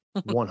accountable.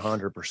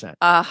 100%.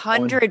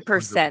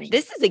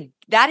 100%.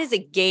 That is a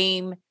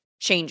game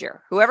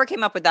changer. Whoever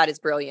came up with that is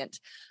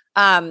brilliant.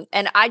 And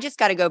I just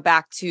got to go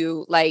back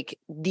to like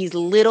these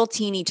little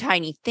teeny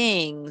tiny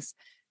things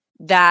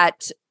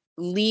that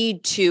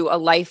lead to a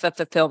life of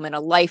fulfillment, a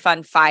life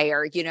on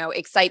fire,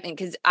 excitement.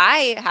 Cause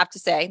I have to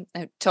say,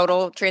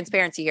 total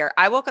transparency here.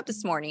 I woke up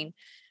this morning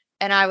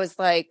and I was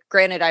like,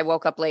 granted, I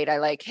woke up late. I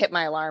like hit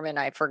my alarm and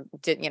I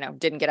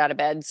didn't get out of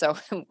bed. So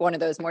one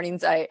of those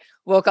mornings I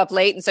woke up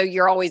late. And so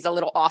you're always a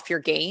little off your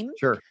game.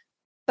 Sure.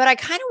 But I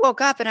kind of woke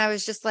up and I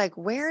was just like,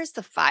 where's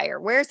the fire?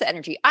 Where's the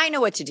energy? I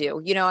know what to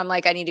do. I'm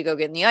like, I need to go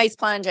get in the ice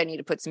plunge. I need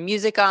to put some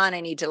music on.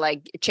 I need to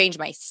like change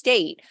my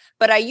state.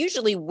 But I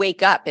usually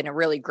wake up in a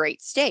really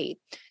great state.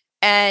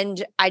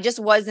 And I just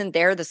wasn't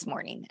there this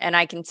morning. And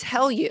I can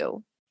tell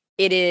you,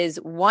 it is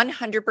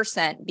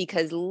 100%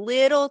 because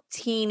little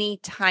teeny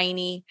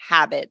tiny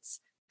habits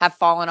have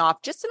fallen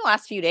off just in the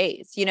last few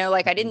days.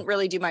 I didn't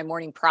really do my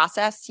morning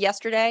process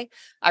yesterday.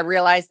 I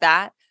realized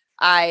that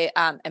I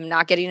am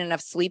not getting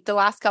enough sleep the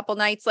last couple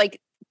nights. Like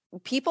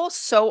people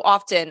so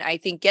often, I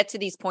think, get to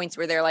these points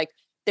where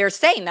they're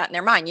saying that in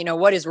their mind,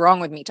 what is wrong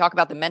with me? Talk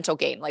about the mental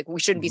game. Like we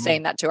shouldn't be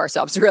saying that to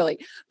ourselves really,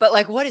 but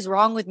like, what is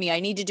wrong with me?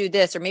 I need to do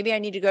this, or maybe I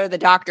need to go to the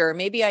doctor, or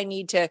maybe I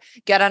need to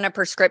get on a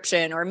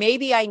prescription, or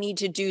maybe I need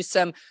to do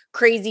some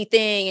crazy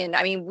thing. And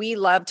I mean, we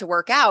love to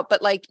work out,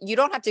 but like, you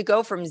don't have to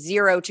go from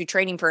zero to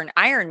training for an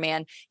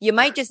Ironman. You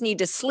might just need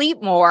to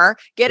sleep more,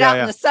 get out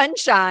in the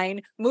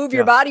sunshine, move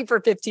your body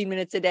for 15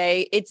 minutes a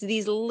day. It's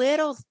these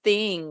little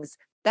things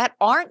that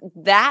aren't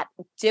that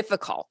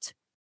difficult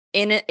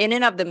in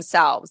and of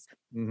themselves.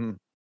 Mm-hmm.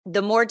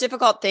 The more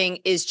difficult thing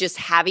is just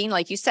having,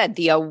 like you said,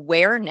 the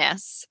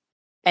awareness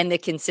and the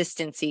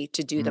consistency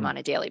to do them on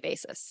a daily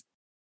basis.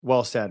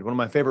 Well said. One of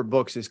my favorite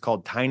books is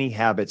called Tiny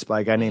Habits by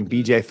a guy named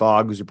BJ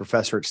Fogg, who's a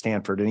professor at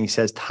Stanford. And he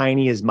says,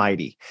 tiny is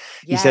mighty.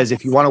 He says,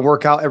 if you want to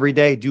work out every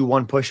day, do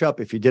one push-up.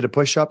 If you did a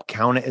push-up,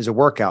 count it as a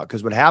workout.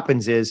 Because what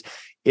happens is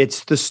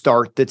it's the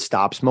start that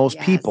stops most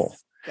people.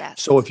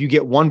 Yes. So if you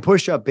get one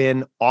push-up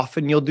in,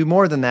 often you'll do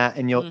more than that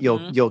and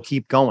you'll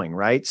keep going.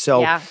 Right.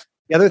 So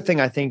the other thing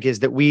I think is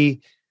that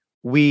we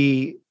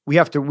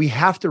have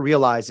to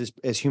realize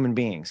as human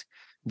beings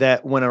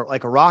that when a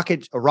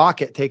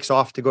rocket takes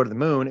off to go to the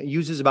moon, it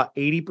uses about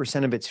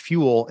 80% of its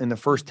fuel in the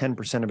first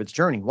 10% of its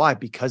journey. Why?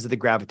 Because of the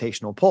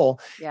gravitational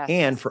pull. Yes.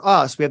 And for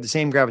us, we have the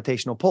same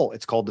gravitational pull.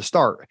 It's called the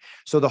start.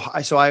 So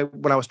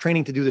when I was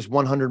training to do this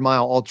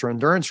 100-mile ultra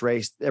endurance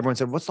race, everyone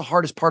said, "What's the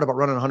hardest part about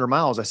running 100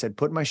 miles?" I said,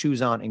 "Putting my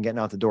shoes on and getting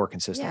out the door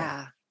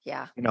consistently."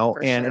 Yeah. In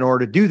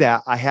order to do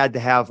that, I had to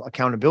have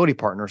accountability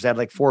partners. I had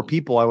like 4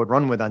 people I would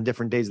run with on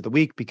different days of the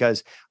week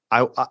because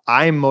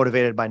I'm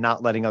motivated by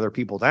not letting other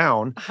people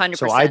down.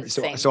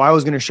 100%. So I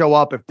was going to show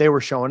up if they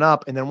were showing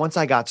up. And then once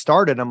I got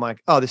started, I'm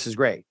like, oh, this is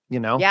great.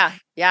 Yeah.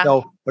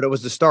 So, but it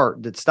was the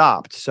start that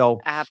stopped.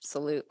 So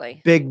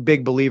absolutely.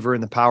 Big believer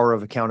in the power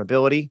of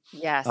accountability.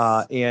 Yes.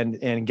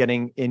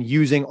 And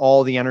using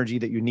all the energy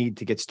that you need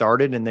to get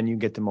started. And then you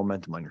get the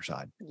momentum on your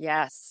side.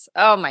 Yes.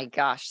 Oh my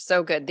gosh.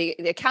 So good. The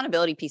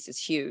accountability piece is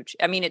huge.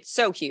 I mean, it's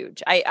so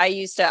huge.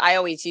 I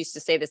always used to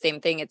say the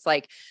same thing. It's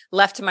like,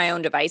 left to my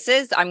own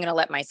devices, I'm going to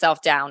let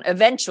myself down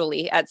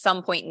eventually at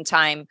some point in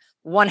time,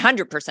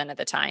 100% of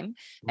the time.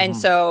 And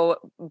so,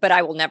 but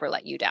I will never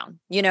let you down,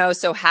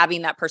 so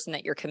having that person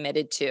that you're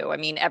committed to, I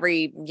mean,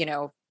 every,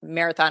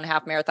 marathon,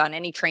 half marathon,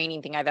 any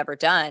training thing I've ever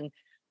done,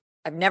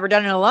 I've never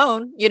done it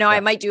alone. I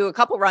might do a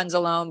couple runs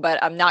alone,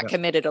 but I'm not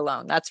committed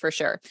alone. That's for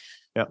sure.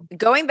 Yeah.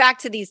 Going back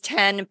to these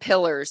 10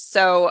 pillars.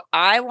 So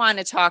I want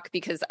to talk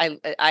because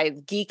I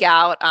geek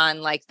out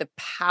on like the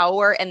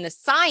power and the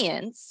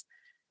science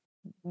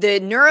the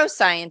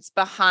neuroscience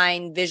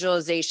behind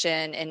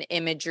visualization and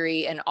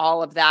imagery and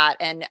all of that.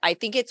 And I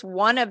think it's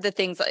one of the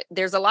things,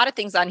 there's a lot of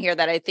things on here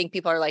that I think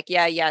people are like,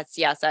 yeah, yes.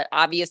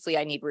 Obviously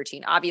I need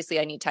routine. Obviously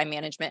I need time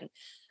management.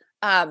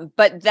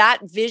 But that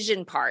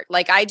vision part,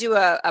 like I do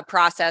a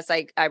process,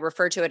 I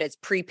refer to it as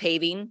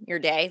pre-paving your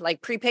day,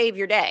 like pre-pave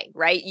your day,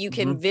 right? You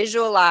can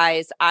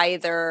visualize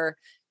either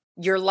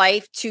your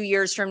life 2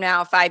 years from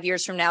now, 5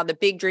 years from now, the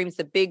big dreams,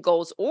 the big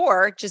goals,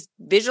 or just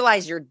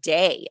visualize your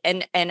day.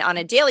 And on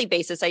a daily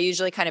basis, I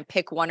usually kind of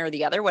pick one or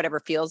the other, whatever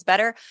feels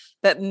better.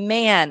 But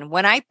man,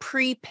 when I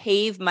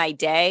pre-pave my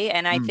day,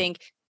 and I think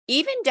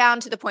even down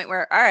to the point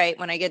where, all right,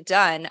 when I get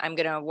done, I'm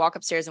going to walk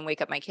upstairs and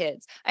wake up my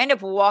kids. I end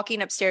up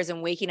walking upstairs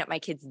and waking up my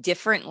kids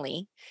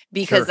differently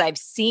because I've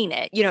seen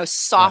it,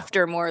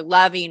 softer, more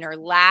loving or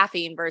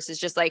laughing versus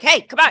just like,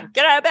 hey, come on,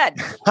 get out of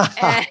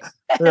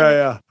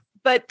bed.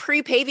 But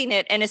pre-paving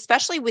it, and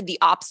especially with the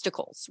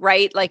obstacles,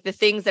 right? Like the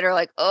things that are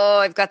like, oh,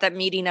 I've got that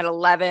meeting at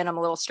 11. I'm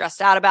a little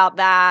stressed out about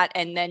that.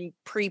 And then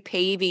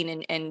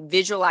pre-paving and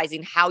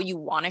visualizing how you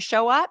want to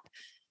show up.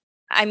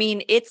 I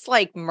mean, it's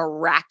like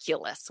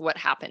miraculous what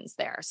happens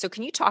there. So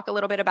can you talk a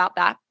little bit about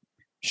that?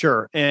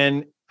 Sure.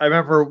 And I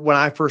remember when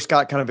I first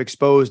got kind of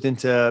exposed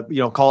into,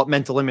 call it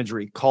mental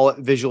imagery, call it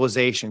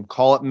visualization,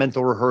 call it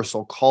mental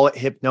rehearsal, call it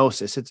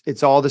hypnosis.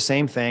 It's all the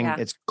same thing. Yeah.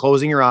 It's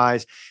closing your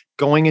eyes,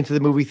 going into the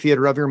movie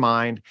theater of your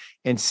mind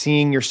and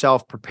seeing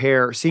yourself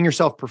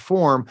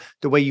perform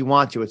the way you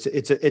want to.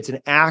 It's an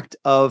act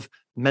of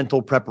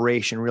mental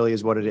preparation, really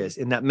is what it is.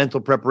 And that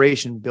mental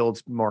preparation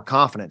builds more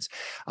confidence.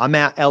 I'm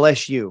at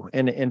LSU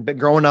and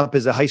growing up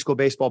as a high school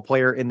baseball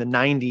player in the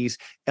 90s,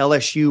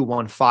 LSU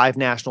won 5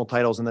 national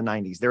titles in the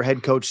 90s. Their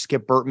head coach,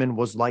 Skip Bertman,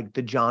 was like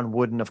the John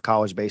Wooden of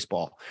college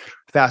baseball.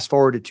 Fast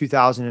forward to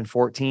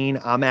 2014,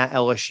 I'm at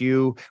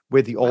LSU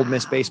with the Ole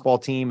Miss baseball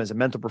team as a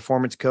mental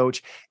performance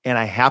coach. And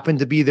I happened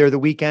to be there the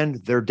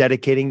weekend. They're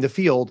dedicating the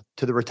field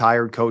to the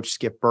retired coach,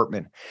 Skip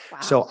Bertman. Wow.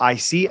 So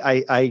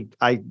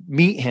I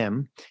meet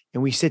him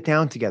and we sit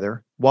down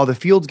together while the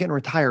field's getting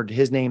retired to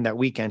his name that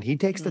weekend. He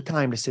takes the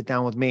time to sit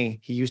down with me.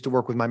 He used to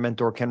work with my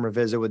mentor, Ken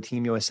Ravizza, with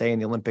Team USA in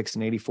the Olympics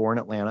in 84 in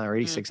Atlanta or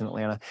 86 in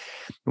Atlanta.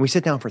 And we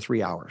sit down for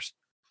 3 hours.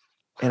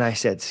 And I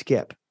said,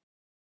 Skip,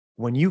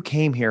 when you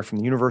came here from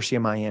the University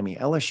of Miami,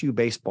 LSU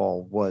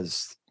baseball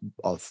was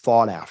a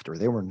thought after.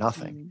 They were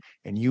nothing.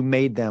 And you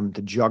made them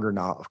the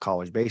juggernaut of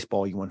college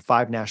baseball. You won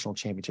 5 national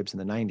championships in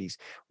the 90s.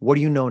 What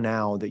do you know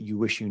now that you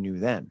wish you knew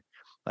then?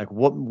 Like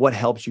what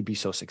helps you be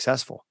so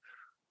successful?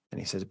 And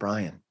he says,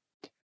 Brian,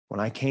 when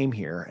I came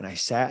here and I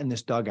sat in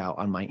this dugout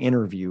on my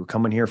interview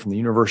coming here from the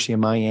University of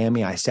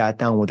Miami, I sat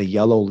down with a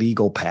yellow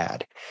legal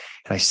pad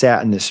and I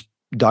sat in this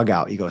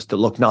dugout. He goes, to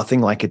look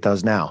nothing like it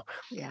does now.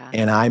 Yeah.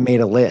 And I made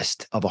a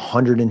list of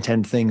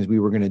 110 things we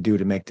were going to do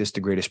to make this the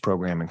greatest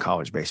program in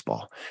college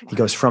baseball. Wow. He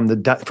goes from the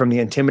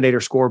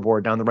Intimidator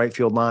scoreboard down the right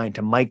field line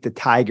to Mike the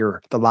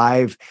Tiger, the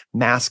live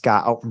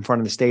mascot out in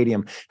front of the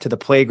stadium, to the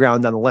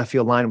playground down the left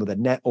field line with a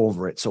net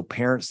over it. So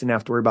parents didn't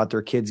have to worry about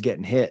their kids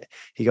getting hit.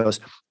 He goes,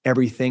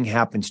 everything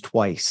happens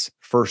twice,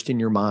 first in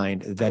your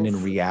mind, then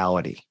in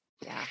reality.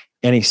 Yeah.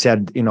 And he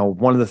said,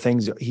 one of the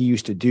things that he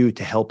used to do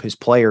to help his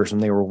players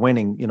when they were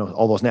winning,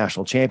 all those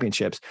national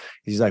championships,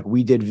 he's like,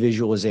 we did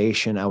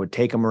visualization. I would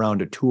take them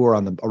around a tour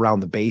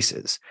around the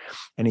bases.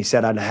 And he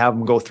said, I'd have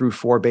them go through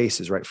 4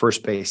 bases, right?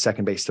 First base,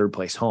 second base, third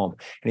place, home.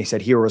 And he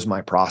said, here was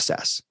my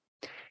process.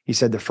 He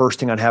said, the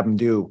first thing I'd have them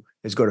do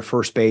is go to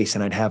first base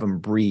and I'd have them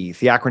breathe.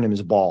 The acronym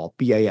is BALL,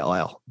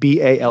 B-A-L-L,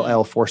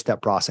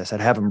 4-step process.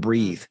 I'd have them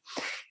breathe.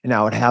 And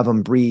I would have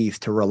them breathe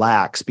to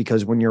relax,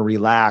 because when you're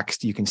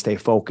relaxed, you can stay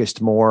focused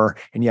more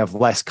and you have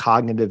less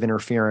cognitive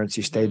interference.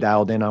 You stay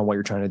dialed in on what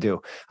you're trying to do.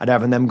 I'd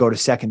have them go to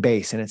second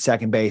base, and at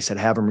second base, I'd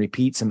have them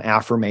repeat some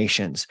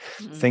affirmations,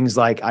 things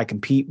like, I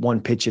compete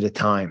 1 pitch at a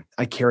time.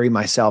 I carry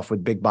myself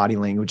with big body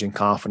language and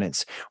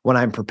confidence. When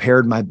I'm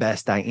prepared my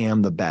best, I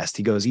am the best.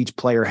 He goes, each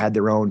player had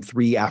their own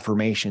 3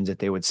 affirmations that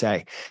they would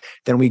say.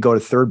 Then we go to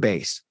third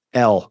base.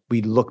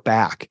 We'd look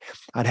back.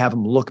 I'd have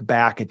them look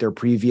back at their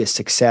previous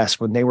success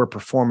when they were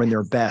performing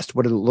their best.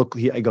 What did it look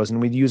like? He goes, and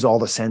we'd use all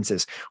the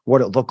senses, what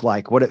it looked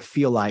like, what it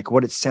feel like,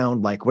 what it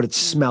sound like, what it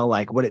smell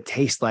like, what it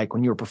tastes like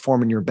when you were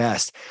performing your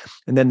best.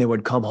 And then they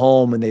would come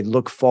home and they'd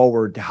look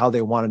forward to how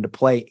they wanted to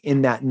play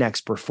in that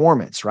next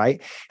performance. Right.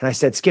 And I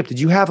said, Skip, did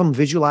you have them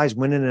visualize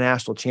winning a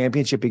national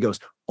championship? He goes,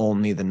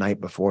 only the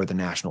night before the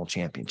national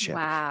championship.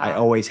 Wow. I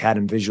always had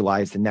him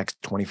visualize the next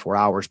 24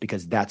 hours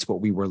because that's what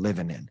we were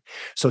living in.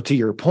 So to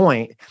your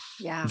point,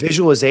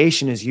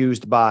 visualization is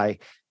used by,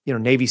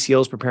 Navy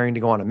SEALs preparing to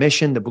go on a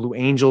mission, the Blue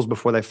Angels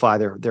before they fly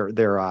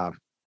their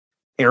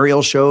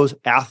aerial shows.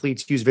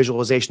 Athletes use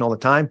visualization all the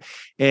time.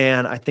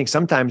 And I think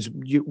sometimes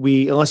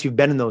unless you've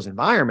been in those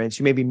environments,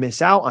 you maybe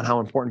miss out on how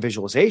important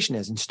visualization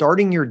is. And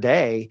starting your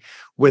day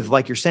with,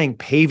 like you're saying,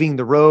 paving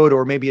the road,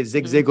 or maybe as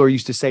Zig Ziglar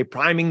used to say,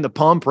 priming the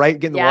pump, right?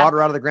 Getting the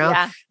water out of the ground.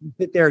 Yeah. You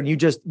sit there and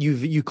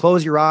you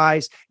close your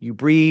eyes, you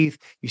breathe,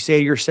 you say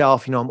to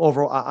yourself,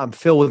 I'm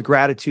filled with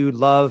gratitude,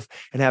 love,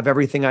 and have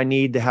everything I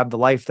need to have the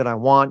life that I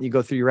want. You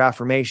go through your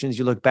affirmations,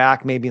 you look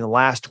back maybe in the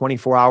last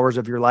 24 hours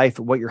of your life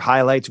at what your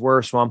highlights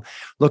were. So I'm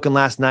looking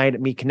last night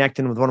at me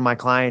connecting with one of my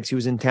clients who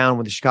was in town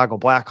with the Chicago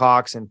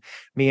Blackhawks, and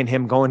me and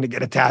him going to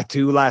get a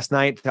tattoo last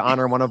night to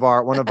honor one of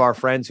our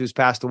friends who's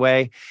passed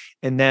away.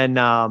 And then,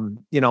 I'm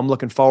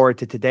looking forward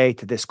to today,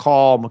 to this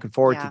call. I'm looking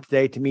forward to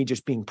today, to me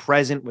just being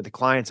present with the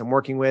clients I'm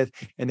working with,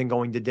 and then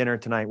going to dinner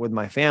tonight with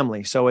my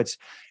family. So it's,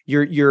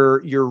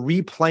 you're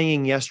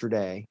replaying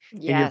yesterday,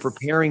 and you're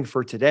preparing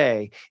for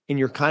today, and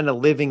you're kind of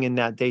living in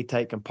that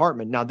day-tight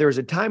compartment. Now, there's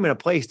a time and a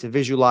place to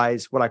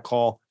visualize what I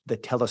call the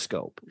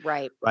telescope.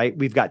 Right.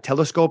 We've got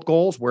telescope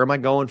goals. Where am I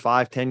going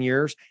 5, 10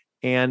 years?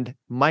 And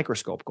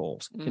microscope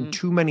goals. And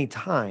too many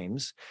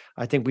times,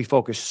 I think we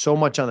focus so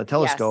much on the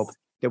telescope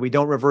that we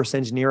don't reverse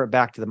engineer it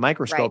back to the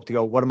microscope to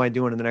go, what am I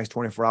doing in the next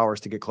 24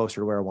 hours to get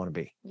closer to where I want to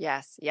be?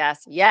 Yes.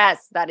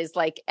 That is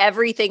like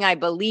everything I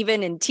believe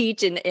in and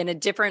teach in a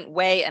different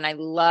way. And I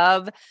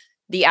love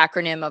the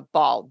acronym of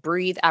BALL: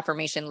 breathe,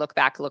 affirmation, look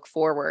back, look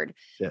forward.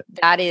 Yeah.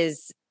 That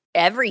is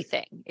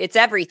everything. It's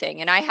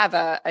everything. And I have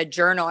a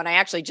journal, and I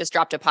actually just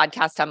dropped a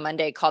podcast on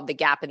Monday called The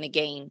Gap and the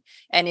Gain.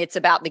 And it's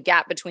about the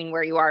gap between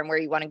where you are and where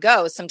you want to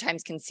go.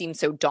 Sometimes can seem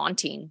so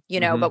daunting,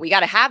 but we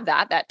got to have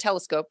that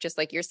telescope, just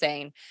like you're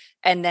saying.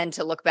 And then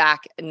to look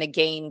back, and the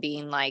gain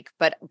being like,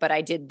 but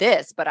I did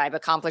this, but I've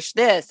accomplished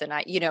this. And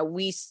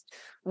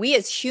we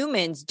as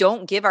humans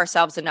don't give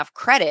ourselves enough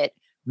credit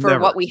for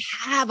what we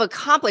have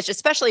accomplished,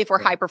 especially if we're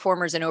high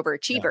performers and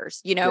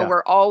overachievers.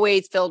 We're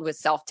always filled with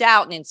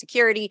self-doubt and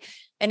insecurity.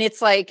 And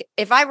it's like,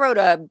 if I wrote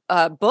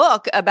a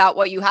book about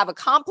what you have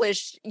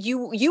accomplished,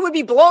 you would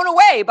be blown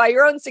away by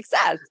your own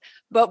success.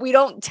 But we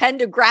don't tend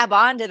to grab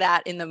onto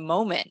that in the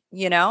moment,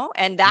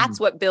 and that's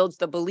what builds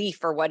the belief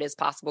for what is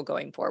possible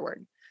going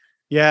forward.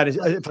 Yeah,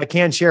 if I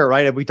can share,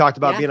 right? We talked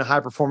about being a high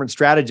performance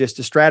strategist.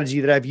 The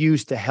strategy that I've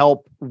used to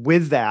help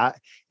with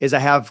that is I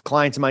have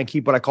clients of mine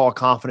keep what I call a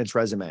confidence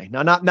resume.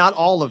 Now, not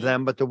all of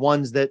them, but the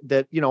ones that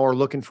are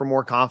looking for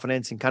more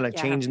confidence and kind of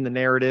changing the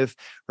narrative,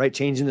 right?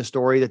 Changing the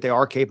story that they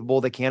are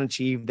capable, they can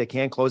achieve, they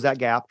can close that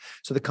gap.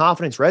 So the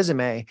confidence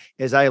resume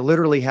is, I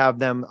literally have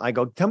them, I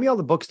go, tell me all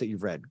the books that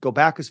you've read. Go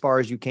back as far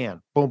as you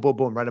can. Boom, boom,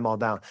 boom, write them all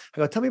down. I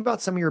go, tell me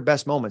about some of your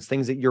best moments,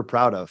 things that you're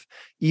proud of,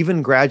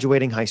 even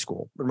graduating high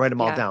school, and write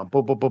them all down.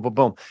 Boom, boom, boom, boom,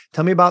 boom.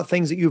 Tell me about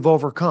things that you've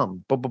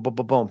overcome. Boom, boom, boom,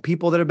 boom, boom.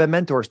 People that have been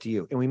mentors to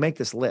you. And we make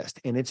this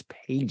list, and it's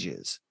pages.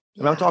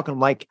 And I'm talking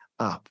like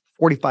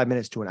 45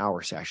 minutes to an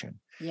hour session.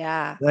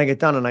 Yeah. Then I get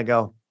done and I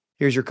go,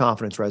 here's your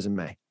confidence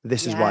resume.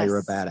 This is why you're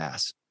a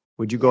badass.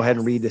 Would you go ahead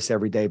and read this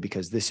every day?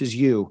 Because this is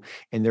you.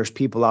 And there's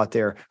people out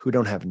there who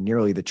don't have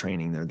nearly the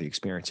training or the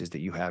experiences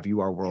that you have. You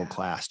are world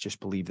class.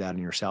 Just believe that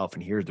in yourself.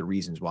 And here's the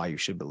reasons why you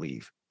should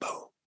believe.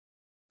 Boom.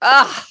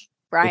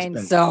 Brian,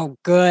 so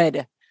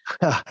good.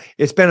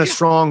 It's been a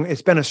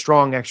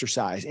strong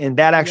exercise. And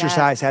that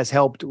exercise has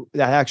helped.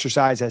 That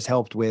exercise has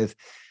helped with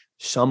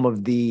some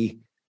of the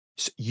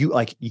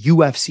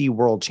UFC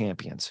world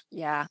champions.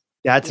 Yeah.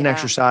 That's an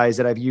exercise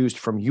that I've used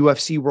from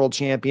UFC world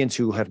champions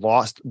who had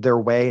lost their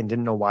way and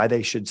didn't know why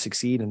they should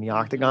succeed in the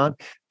octagon,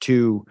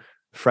 to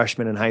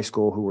freshmen in high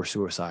school who were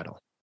suicidal.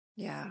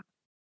 Yeah.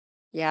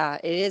 Yeah.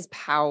 It is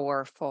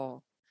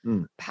powerful,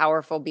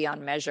 powerful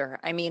beyond measure.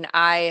 I mean,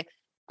 I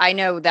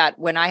know that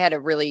when I had a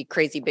really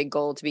crazy big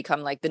goal to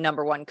become like the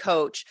number one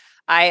coach,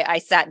 I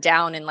sat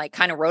down and like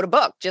kind of wrote a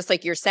book, just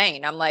like you're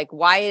saying. I'm like,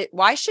 why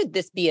should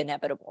this be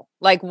inevitable?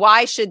 Like,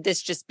 why should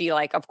this just be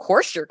like, of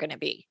course you're going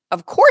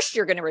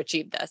to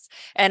achieve this.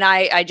 And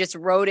I just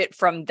wrote it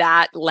from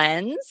that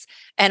lens,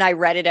 and I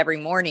read it every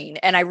morning.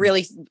 And I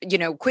really,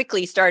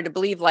 quickly started to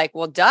believe like,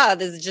 well, duh,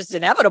 this is just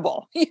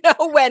inevitable.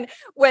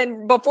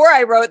 When before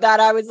I wrote that,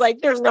 I was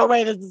like, there's no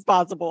way this is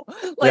possible.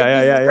 Like,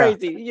 this is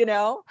crazy,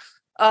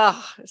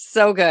 Oh,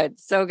 so good.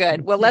 So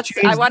good. Well,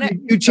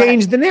 you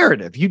change the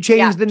narrative. You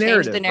change the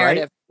narrative. Change the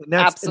narrative. Right? And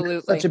absolutely.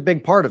 And that's such a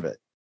big part of it.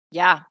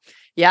 Yeah.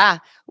 Yeah.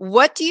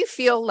 What do you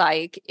feel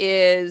like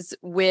is,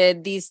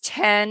 with these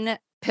 10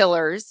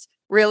 pillars,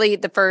 really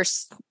the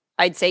first,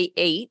 I'd say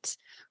 8,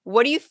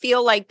 what do you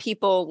feel like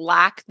people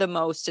lack the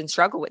most and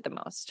struggle with the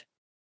most?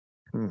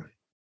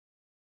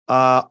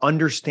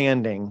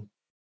 Understanding.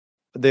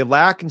 They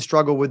lack and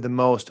struggle with the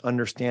most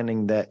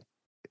understanding that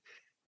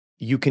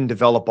you can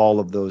develop all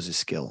of those as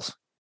skills.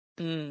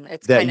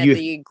 It's kind of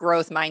the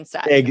growth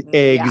mindset.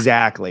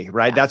 Exactly.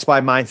 Right. Yeah. That's why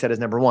mindset is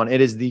number one.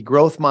 It is the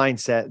growth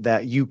mindset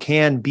that you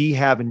can be,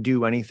 have, and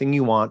do anything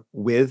you want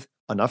with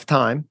enough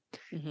time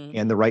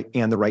and the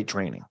right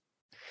training.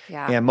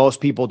 Yeah. And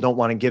most people don't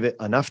want to give it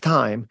enough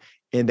time,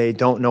 and they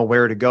don't know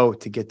where to go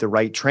to get the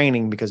right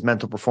training, because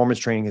mental performance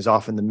training is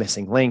often the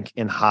missing link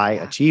in high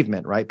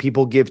achievement, right?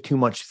 People give too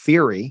much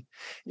theory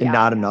and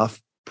not enough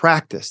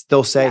practice.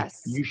 They'll say,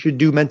 you should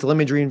do mental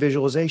imagery and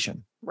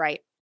visualization.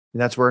 Right.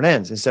 And that's where it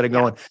ends. Instead of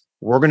going,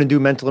 we're going to do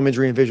mental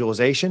imagery and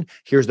visualization.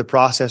 Here's the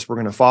process we're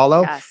going to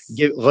follow.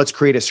 Let's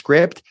create a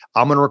script.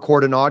 I'm going to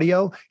record an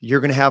audio.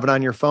 You're going to have it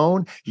on your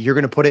phone. You're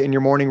going to put it in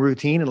your morning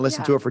routine and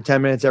listen to it for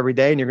 10 minutes every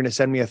day. And you're going to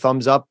send me a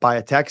thumbs up by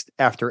a text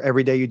after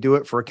every day you do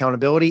it for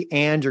accountability.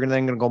 And you're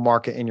then going to go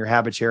mark it in your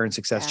habit share and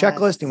success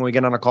checklist. And when we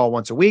get on a call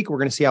once a week, we're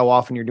going to see how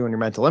often you're doing your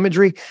mental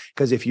imagery.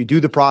 Because if you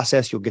do the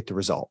process, you'll get the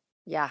result.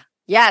 Yeah.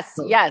 Yes.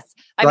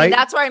 I mean,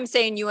 that's why I'm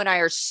saying you and I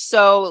are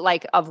so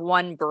like of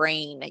one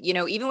brain,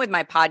 even with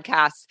my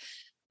podcast,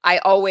 I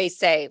always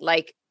say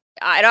like,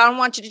 I don't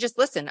want you to just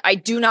listen. I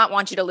do not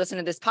want you to listen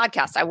to this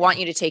podcast. I want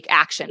you to take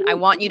action. I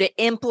want you to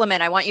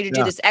implement. I want you to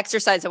do this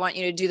exercise. I want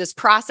you to do this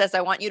process.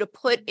 I want you to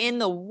put in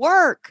the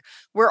work.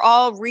 We're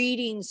all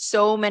reading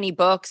so many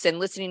books and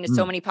listening to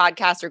so many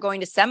podcasts or going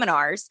to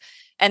seminars.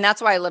 And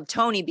that's why I love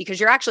Tony, because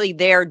you're actually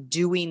there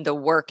doing the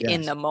work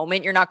in the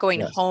moment. You're not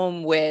going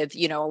home with,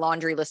 a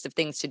laundry list of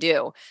things to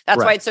do.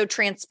 That's why it's so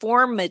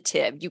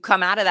transformative. You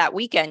come out of that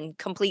weekend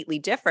completely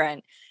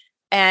different.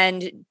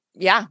 And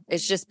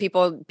it's just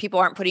people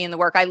aren't putting in the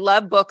work. I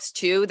love books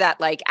too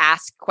that like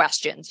ask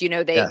questions.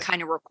 They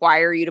kind of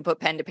require you to put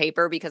pen to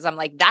paper, because I'm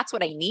like, that's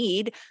what I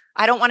need.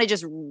 I don't want to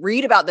just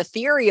read about the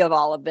theory of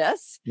all of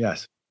this.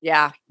 Yes.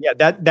 Yeah. Yeah.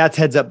 That's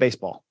heads up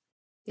baseball.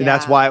 And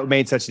that's why it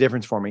made such a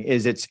difference for me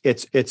is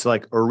it's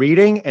like a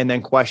reading and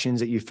then questions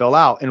that you fill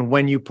out. And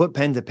when you put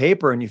pen to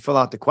paper and you fill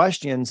out the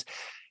questions,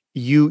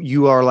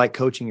 you are like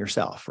coaching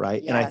yourself.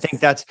 Right. Yes. And I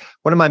think that's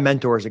one of my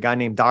mentors, a guy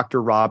named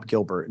Dr. Rob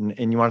Gilbert.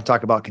 And you want to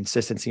talk about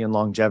consistency and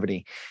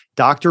longevity.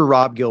 Dr.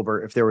 Rob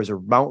Gilbert, if there was a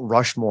Mount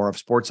Rushmore of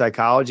sports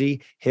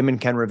psychology, him and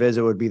Ken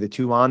Ravizza would be the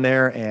two on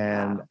there.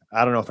 And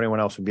I don't know if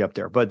anyone else would be up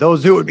there, but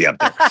those two would be up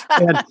there.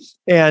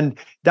 and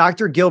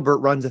Dr. Gilbert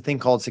runs a thing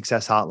called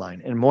Success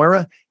Hotline. And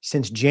Moira,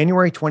 since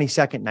January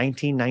 22nd,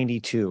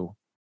 1992,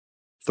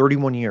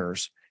 31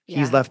 years,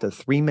 he's left a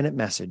 3-minute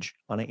message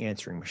on an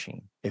answering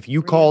machine. If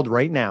you called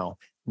right now,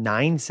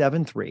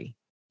 973.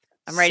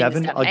 I'm writing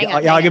this down.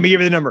 I'll give you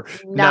the number.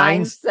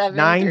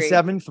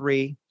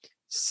 973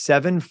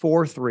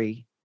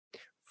 743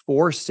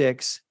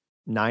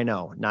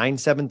 4690.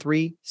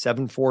 973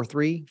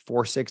 743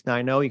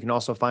 4690. You can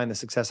also find the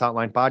Success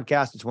Hotline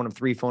podcast. It's one of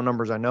 3 phone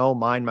numbers I know,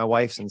 mine, my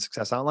wife's, and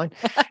Success Hotline.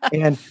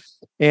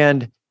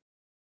 and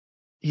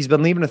he's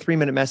been leaving a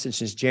 3-minute message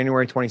since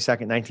January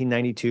 22nd,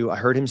 1992. I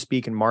heard him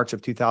speak in March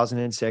of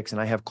 2006,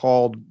 and I have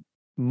called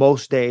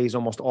most days,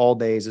 almost all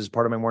days, as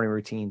part of my morning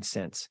routine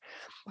since.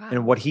 Wow.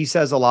 And what he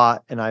says a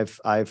lot, and I've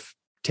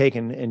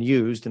taken and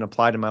used and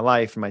applied in my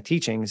life and my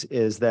teachings,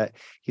 is that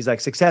he's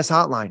like, Success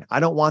Hotline, I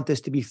don't want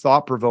this to be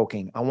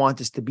thought-provoking. I want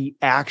this to be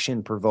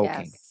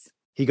action-provoking. Yes.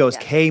 He goes,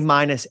 K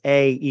minus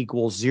A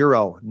equals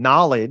 0.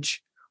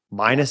 Knowledge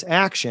minus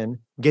action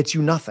gets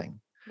you nothing.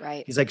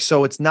 Right. He's like,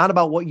 so it's not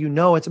about what you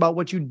know, it's about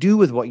what you do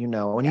with what you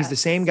know. And he's the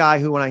same guy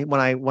who,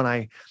 when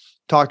I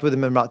talked with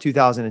him in about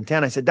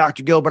 2010, I said,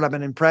 Dr. Gilbert, I've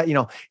been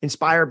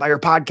inspired by your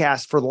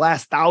podcast for the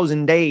last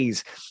 1,000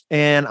 days.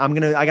 And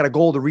I got a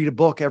goal to read a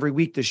book every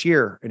week this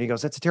year. And he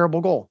goes, that's a terrible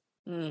goal.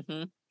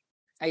 Mm-hmm.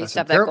 I used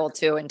to have that goal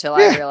too until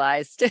I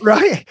realized.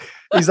 Right.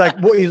 He's like,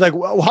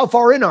 well, how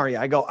far in are you?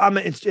 I go,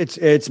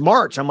 it's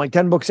March. I'm like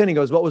 10 books in. He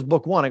goes, what was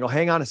book 1? I go,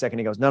 hang on a second.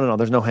 He goes, no,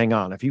 there's no hang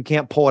on. If you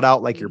can't pull it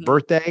out like your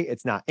birthday,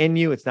 it's not in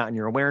you. It's not in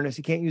your awareness.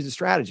 You can't use the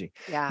strategy.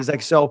 Yeah. He's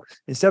like, so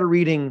instead of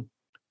reading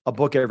a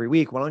book every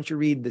week, why don't you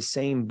read the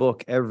same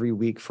book every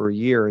week for a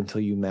year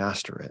until you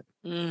master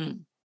it?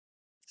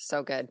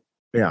 So good.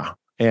 Yeah.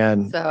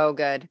 And so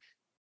good.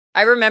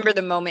 I remember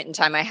the moment in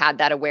time I had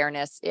that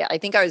awareness. I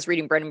think I was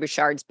reading Brendon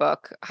Burchard's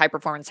book, High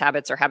Performance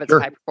Habits or Habits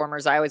of High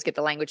Performers. I always get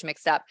the language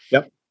mixed up.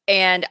 Yep.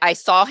 And I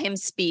saw him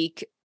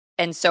speak.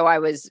 And so I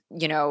was,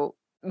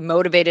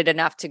 motivated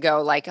enough to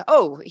go like,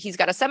 oh, he's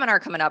got a seminar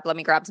coming up. Let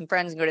me grab some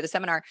friends and go to the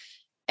seminar.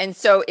 And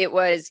so it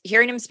was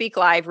hearing him speak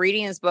live,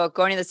 reading his book,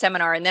 going to the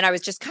seminar. And then I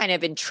was just kind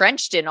of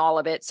entrenched in all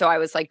of it. So I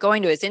was like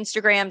going to his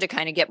Instagram to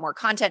kind of get more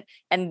content.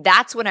 And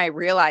that's when I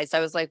realized, I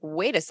was like,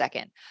 wait a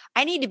second,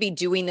 I need to be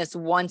doing this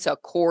once a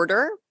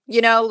quarter,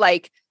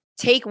 like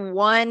take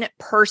one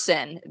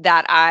person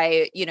that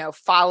I,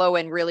 follow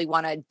and really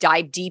want to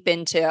dive deep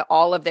into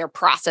all of their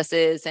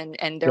processes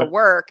and their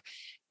work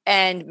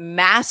and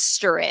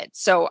master it.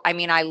 So, I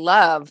mean, I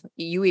love,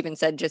 you even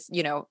said just,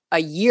 a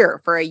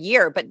year,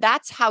 but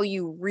that's how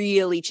you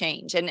really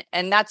change.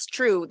 And that's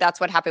true. That's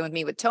what happened with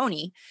me with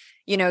Tony.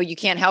 You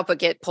can't help but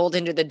get pulled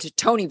into the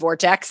Tony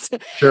vortex.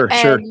 Sure.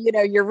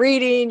 You're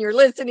reading, you're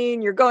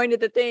listening, you're going to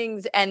the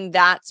things. And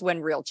that's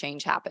when real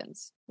change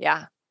happens.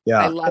 Yeah. Yeah.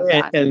 I love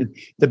that. And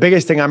the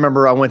biggest thing I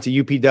remember, I went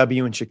to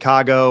UPW in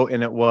Chicago,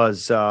 and it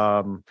was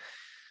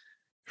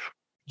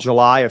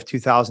July of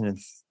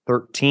 2003.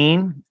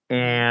 13.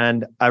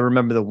 And I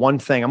remember the one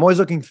thing I'm always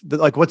looking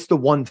like, what's the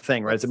one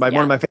thing, right? It's by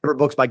one of my favorite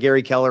books by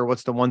Gary Keller.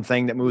 What's the one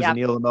thing that moves the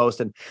needle the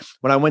most? And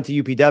when I went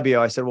to UPW,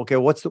 I said, well, okay,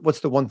 what's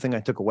the one thing I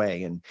took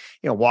away? And,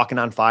 Walking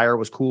on Fire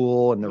was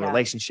cool, and the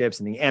relationships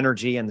and the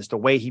energy and just the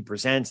way he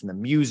presents and the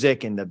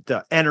music and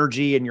the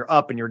energy, and you're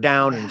up and you're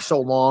down and it's so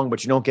long,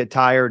 but you don't get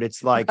tired.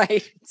 It's like,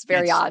 it's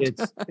very odd.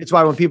 It's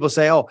why when people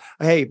say, oh,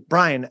 hey,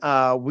 Brian,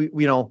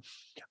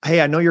 hey,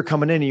 I know you're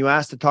coming in and you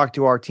asked to talk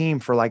to our team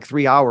for like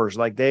 3 hours.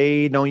 Like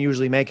they don't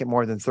usually make it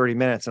more than 30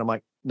 minutes. And I'm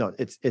like, no,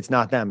 it's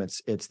not them.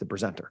 It's the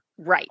presenter.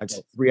 Right.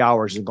 3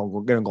 hours is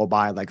going to go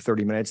by like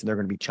 30 minutes and they're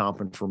going to be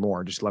chomping for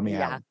more. Just let me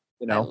have it.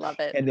 I love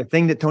it. And the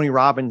thing that Tony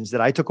Robbins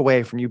that I took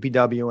away from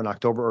UPW in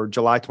October or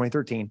July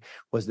 2013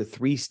 was the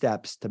 3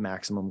 steps to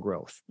maximum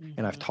growth. Mm-hmm.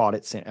 And I've taught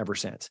it ever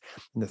since.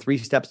 And the 3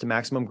 steps to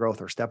maximum growth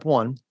are: step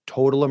 1,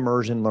 total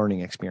immersion learning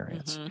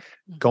experience,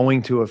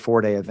 going to a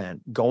 4-day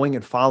event, going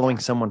and following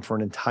someone for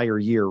an entire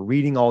year,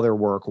 reading all their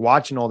work,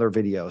 watching all their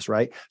videos,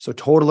 right? So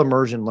total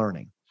immersion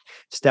learning.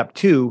 Step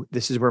 2,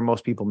 this is where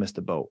most people miss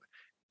the boat,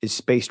 is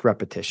spaced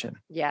repetition.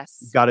 Yes.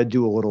 You got to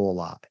do a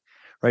lot.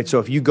 Right.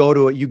 So if you go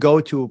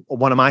to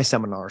one of my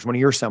seminars, one of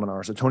your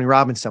seminars, a Tony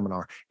Robbins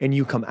seminar, and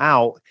you come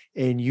out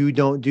and you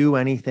don't do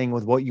anything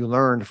with what you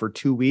learned for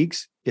 2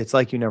 weeks, it's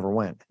like you never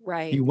went.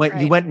 Right. You went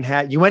and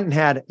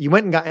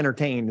got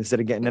entertained instead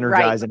of getting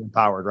energized and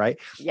empowered. Right.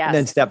 Yes. And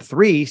then step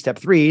three,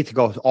 to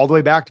go all the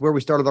way back to where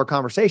we started our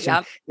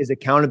conversation, is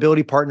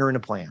accountability, partner, and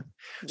a plan.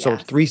 So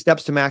 3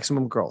 steps to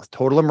maximum growth: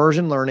 total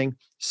immersion learning,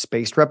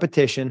 spaced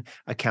repetition,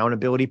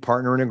 accountability,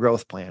 partner, and a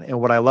growth plan.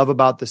 And what I love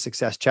about the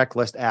Success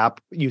Checklist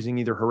app using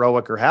either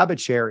Heroic or Habit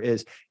Share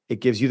is it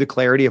gives you the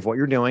clarity of what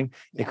you're doing.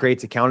 It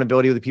creates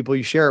accountability with the people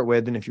you share it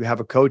with. And if you have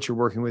a coach you're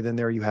working with in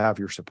there, you have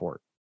your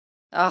support.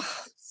 Oh,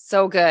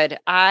 so good.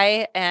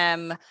 I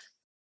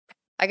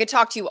could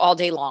talk to you all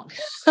day long.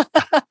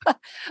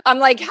 I'm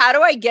like, how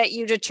do I get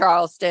you to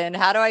Charleston?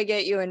 How do I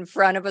get you in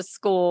front of a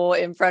school,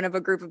 in front of a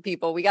group of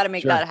people? We got to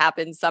make that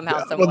happen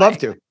somehow. Some way. Love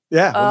to.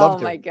 Yeah. Oh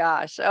my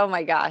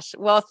gosh.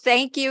 Well,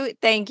 thank you.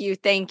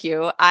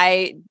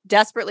 I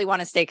desperately want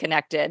to stay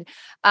connected.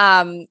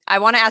 I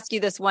want to ask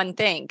you this one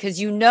thing, because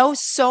you know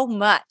so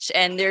much,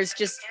 and there's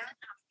just,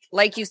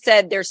 like you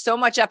said, there's so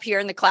much up here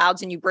in the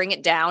clouds, and you bring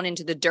it down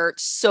into the dirt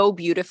so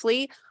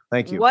beautifully.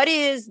 Thank you. What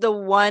is the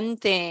one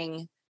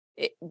thing?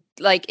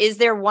 Is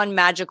there one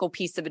magical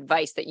piece of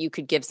advice that you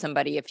could give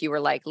somebody if you were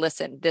like,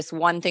 listen, this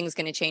one thing's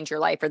going to change your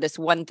life, or this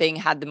one thing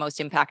had the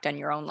most impact on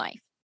your own life?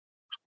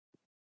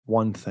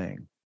 One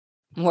thing.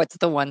 What's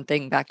the one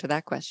thing? Back to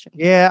that question.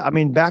 Yeah. I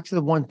mean, back to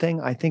the one thing,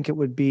 I think it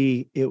would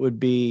be,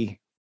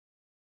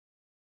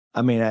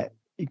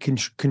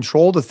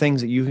 control the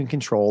things that you can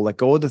control, let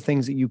go of the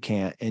things that you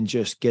can't, and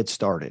just get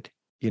started,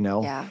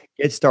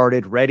 get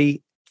started,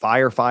 ready,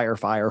 fire,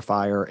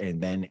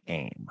 and then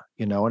aim,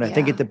 and I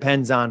think it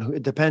depends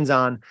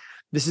on,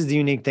 this is the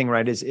unique thing,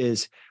 right?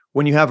 Is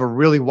when you have a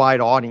really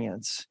wide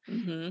audience,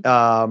 and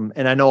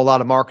I know a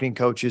lot of marketing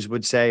coaches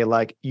would say,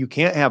 like, you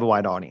can't have a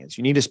wide audience.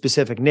 You need a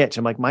specific niche.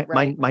 I'm like,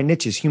 my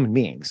niche is human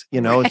beings.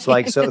 It's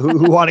like, so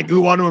who want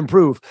to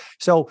improve.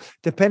 So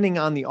depending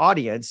on the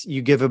audience,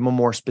 you give them a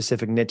more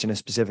specific niche and a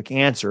specific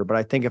answer. But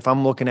I think if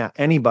I'm looking at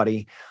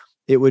anybody,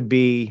 it would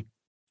be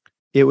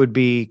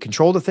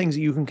control the things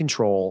that you can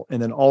control.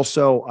 And then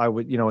also I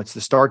would, it's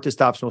the start that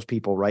stops most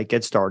people, right?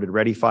 Get started,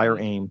 ready, fire,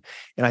 aim.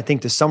 And I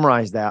think to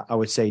summarize that, I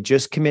would say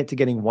just commit to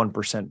getting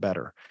 1%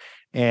 better.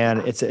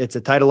 And it's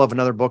a title of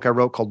another book I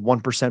wrote called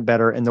 1%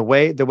 Better. And the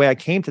way I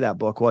came to that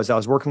book was I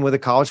was working with a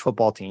college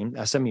football team,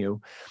 SMU,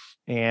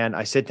 and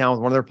I sit down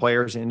with one of their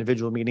players in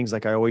individual meetings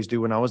like I always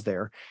do when I was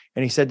there.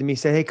 And he said to me,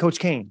 hey, Coach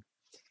Cain,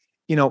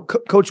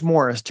 Coach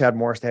Morris, Chad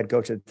Morris, the head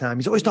coach at the time,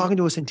 he's always talking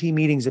to us in team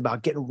meetings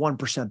about getting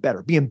 1%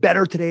 better, being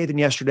better today than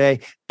yesterday,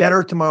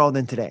 better tomorrow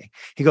than today.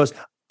 He goes,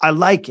 I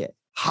like it.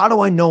 How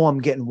do I know I'm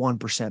getting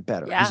 1%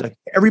 better? Yeah. He's like,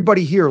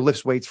 everybody here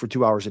lifts weights for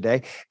 2 hours a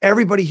day.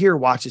 Everybody here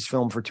watches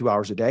film for 2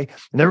 hours a day.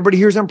 And everybody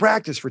here's on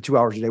practice for 2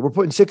 hours a day. We're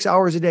putting 6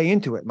 hours a day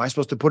into it. Am I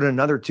supposed to put in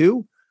another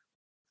 2?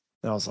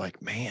 And I was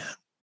like, man,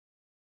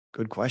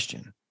 good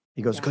question.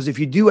 He goes, because if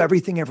you do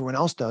everything everyone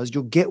else does,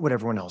 you'll get what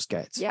everyone else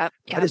gets. Yep.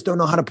 I just don't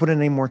know how to put in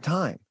any more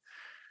time.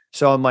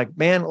 So I'm like,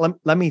 man,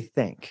 let me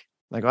think.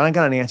 Like, I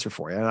got an answer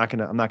for you.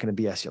 I'm not gonna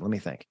BS you. Let me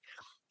think.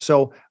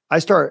 So I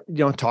start,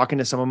 talking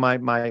to some of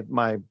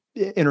my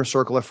inner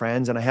circle of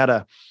friends, and I had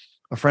a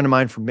friend of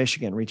mine from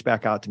Michigan reach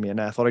back out to me, an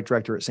athletic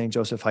director at St.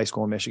 Joseph High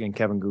School in Michigan,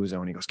 Kevin Guzzo,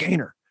 and he goes,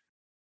 Gainer,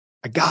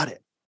 I got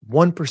it.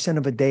 1%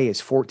 of a day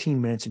is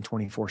 14 minutes and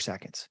 24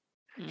 seconds.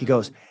 He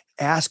goes,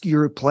 ask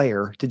your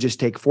player to just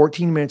take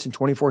 14 minutes and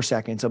 24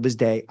 seconds of his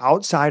day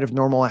outside of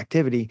normal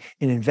activity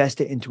and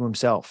invest it into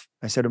himself.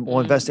 I said, well,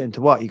 invest it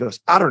into what? He goes,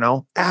 I don't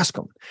know. Ask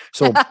him.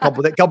 So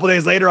a couple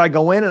days later, I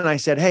go in and I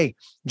said, hey,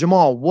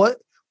 Jamal, what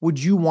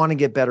would you want to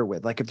get better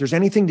with? Like, if there's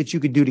anything that you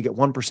could do to get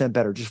 1%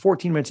 better, just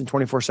 14 minutes and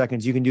 24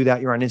 seconds, you can do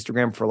that. You're on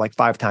Instagram for like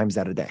 5 times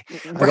that a day.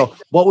 I go,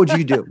 what would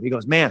you do? He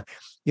goes, man,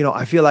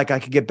 I feel like I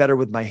could get better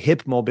with my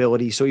hip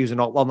mobility. So using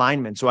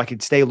alignment so I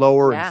could stay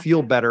lower and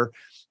feel better.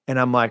 And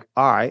I'm like,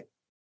 all right,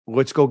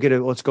 let's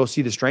go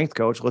see the strength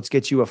coach. Let's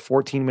get you a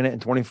 14-minute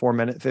and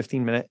 24-minute,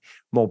 15-minute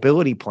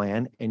mobility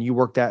plan. And you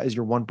work that as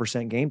your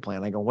 1% game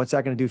plan. I go, what's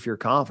that going to do for your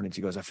confidence?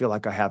 He goes, I feel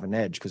like I have an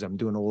edge because I'm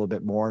doing a little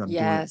bit more and I'm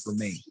doing it for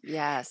me.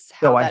 Yes.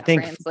 So I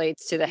think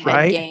translates to the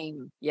head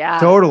game. Yeah.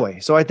 Totally.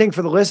 So I think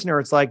for the listener,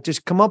 it's like,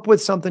 just come up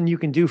with something you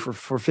can do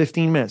for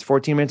 15 minutes,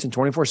 14 minutes and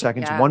 24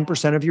 seconds,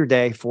 1% of your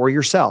day for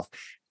yourself.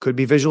 Could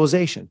be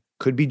visualization,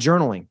 could be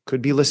journaling,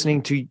 could be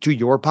listening to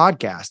your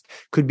podcast,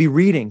 could be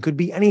reading, could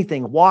be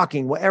anything,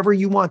 walking, whatever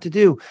you want to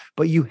do,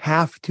 but you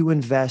have to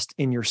invest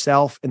in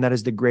yourself. And that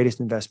is the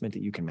greatest investment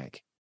that you can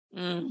make.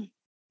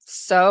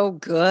 So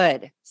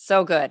good.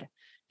 So good.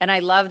 And I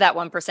love that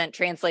 1%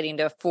 translating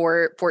to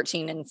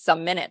 14 and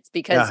some minutes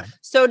because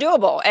so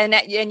doable. And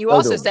you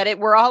also said it,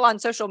 we're all on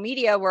social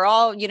media. We're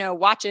all,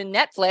 watching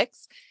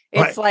Netflix.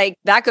 It's like,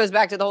 that goes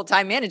back to the whole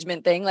time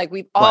management thing. Like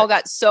we've all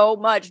got so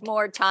much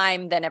more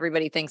time than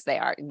everybody thinks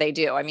they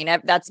do. I mean,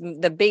 that's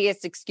the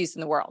biggest excuse in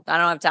the world. I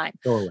don't have time.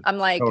 I'm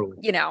like,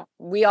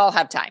 we all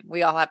have time.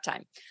 We all have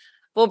time.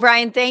 Well,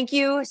 Brian, thank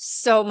you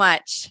so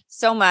much.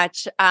 So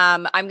much.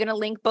 I'm going to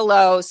link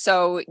below.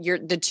 So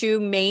the 2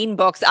 main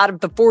books out of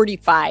the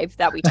 45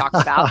 that we talked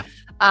about,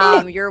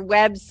 your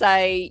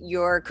website,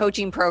 your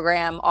coaching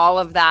program, all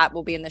of that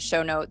will be in the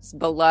show notes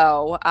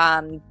below.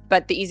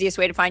 But the easiest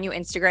way to find you,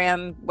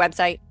 Instagram,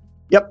 website.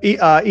 Yep.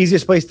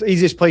 Easiest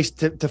place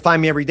to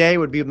find me every day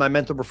would be with my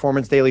Mental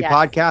Performance Daily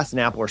podcast in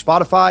Apple or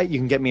Spotify. You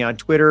can get me on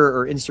Twitter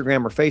or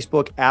Instagram or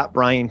Facebook at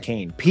Brian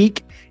Cain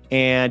Peak.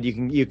 And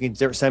you can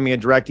send me a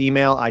direct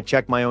email. I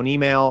check my own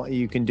email.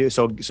 You can do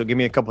so give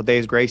me a couple of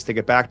days grace to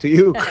get back to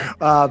you.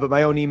 But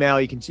my own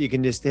email, you can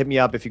just hit me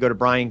up. If you go to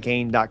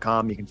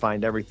briancain.com, you can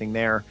find everything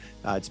there.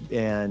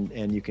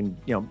 And you can,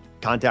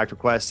 contact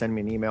requests, send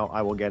me an email.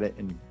 I will get it.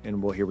 And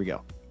here we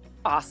go.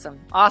 Awesome.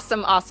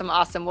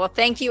 Well,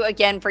 thank you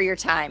again for your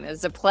time. It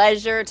was a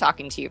pleasure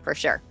talking to you for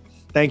sure.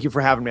 Thank you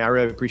for having me. I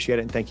really appreciate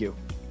it. And thank you.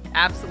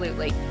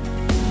 Absolutely.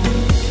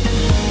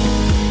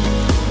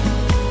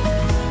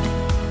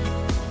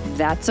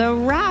 That's a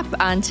wrap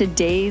on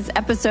today's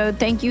episode.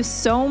 Thank you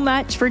so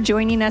much for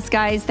joining us,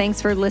 guys. Thanks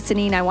for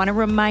listening. I want to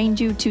remind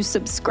you to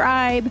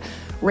subscribe,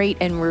 rate,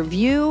 and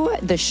review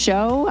the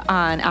show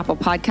on Apple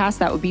Podcasts.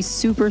 That would be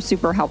super,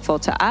 super helpful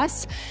to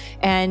us.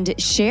 And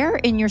share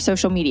in your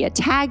social media.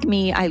 Tag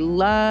me. I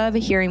love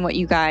hearing what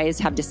you guys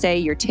have to say,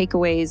 your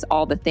takeaways,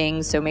 all the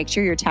things. So make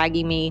sure you're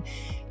tagging me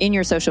in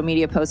your social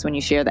media posts when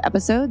you share the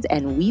episodes,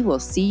 and we will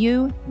see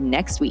you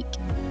next week.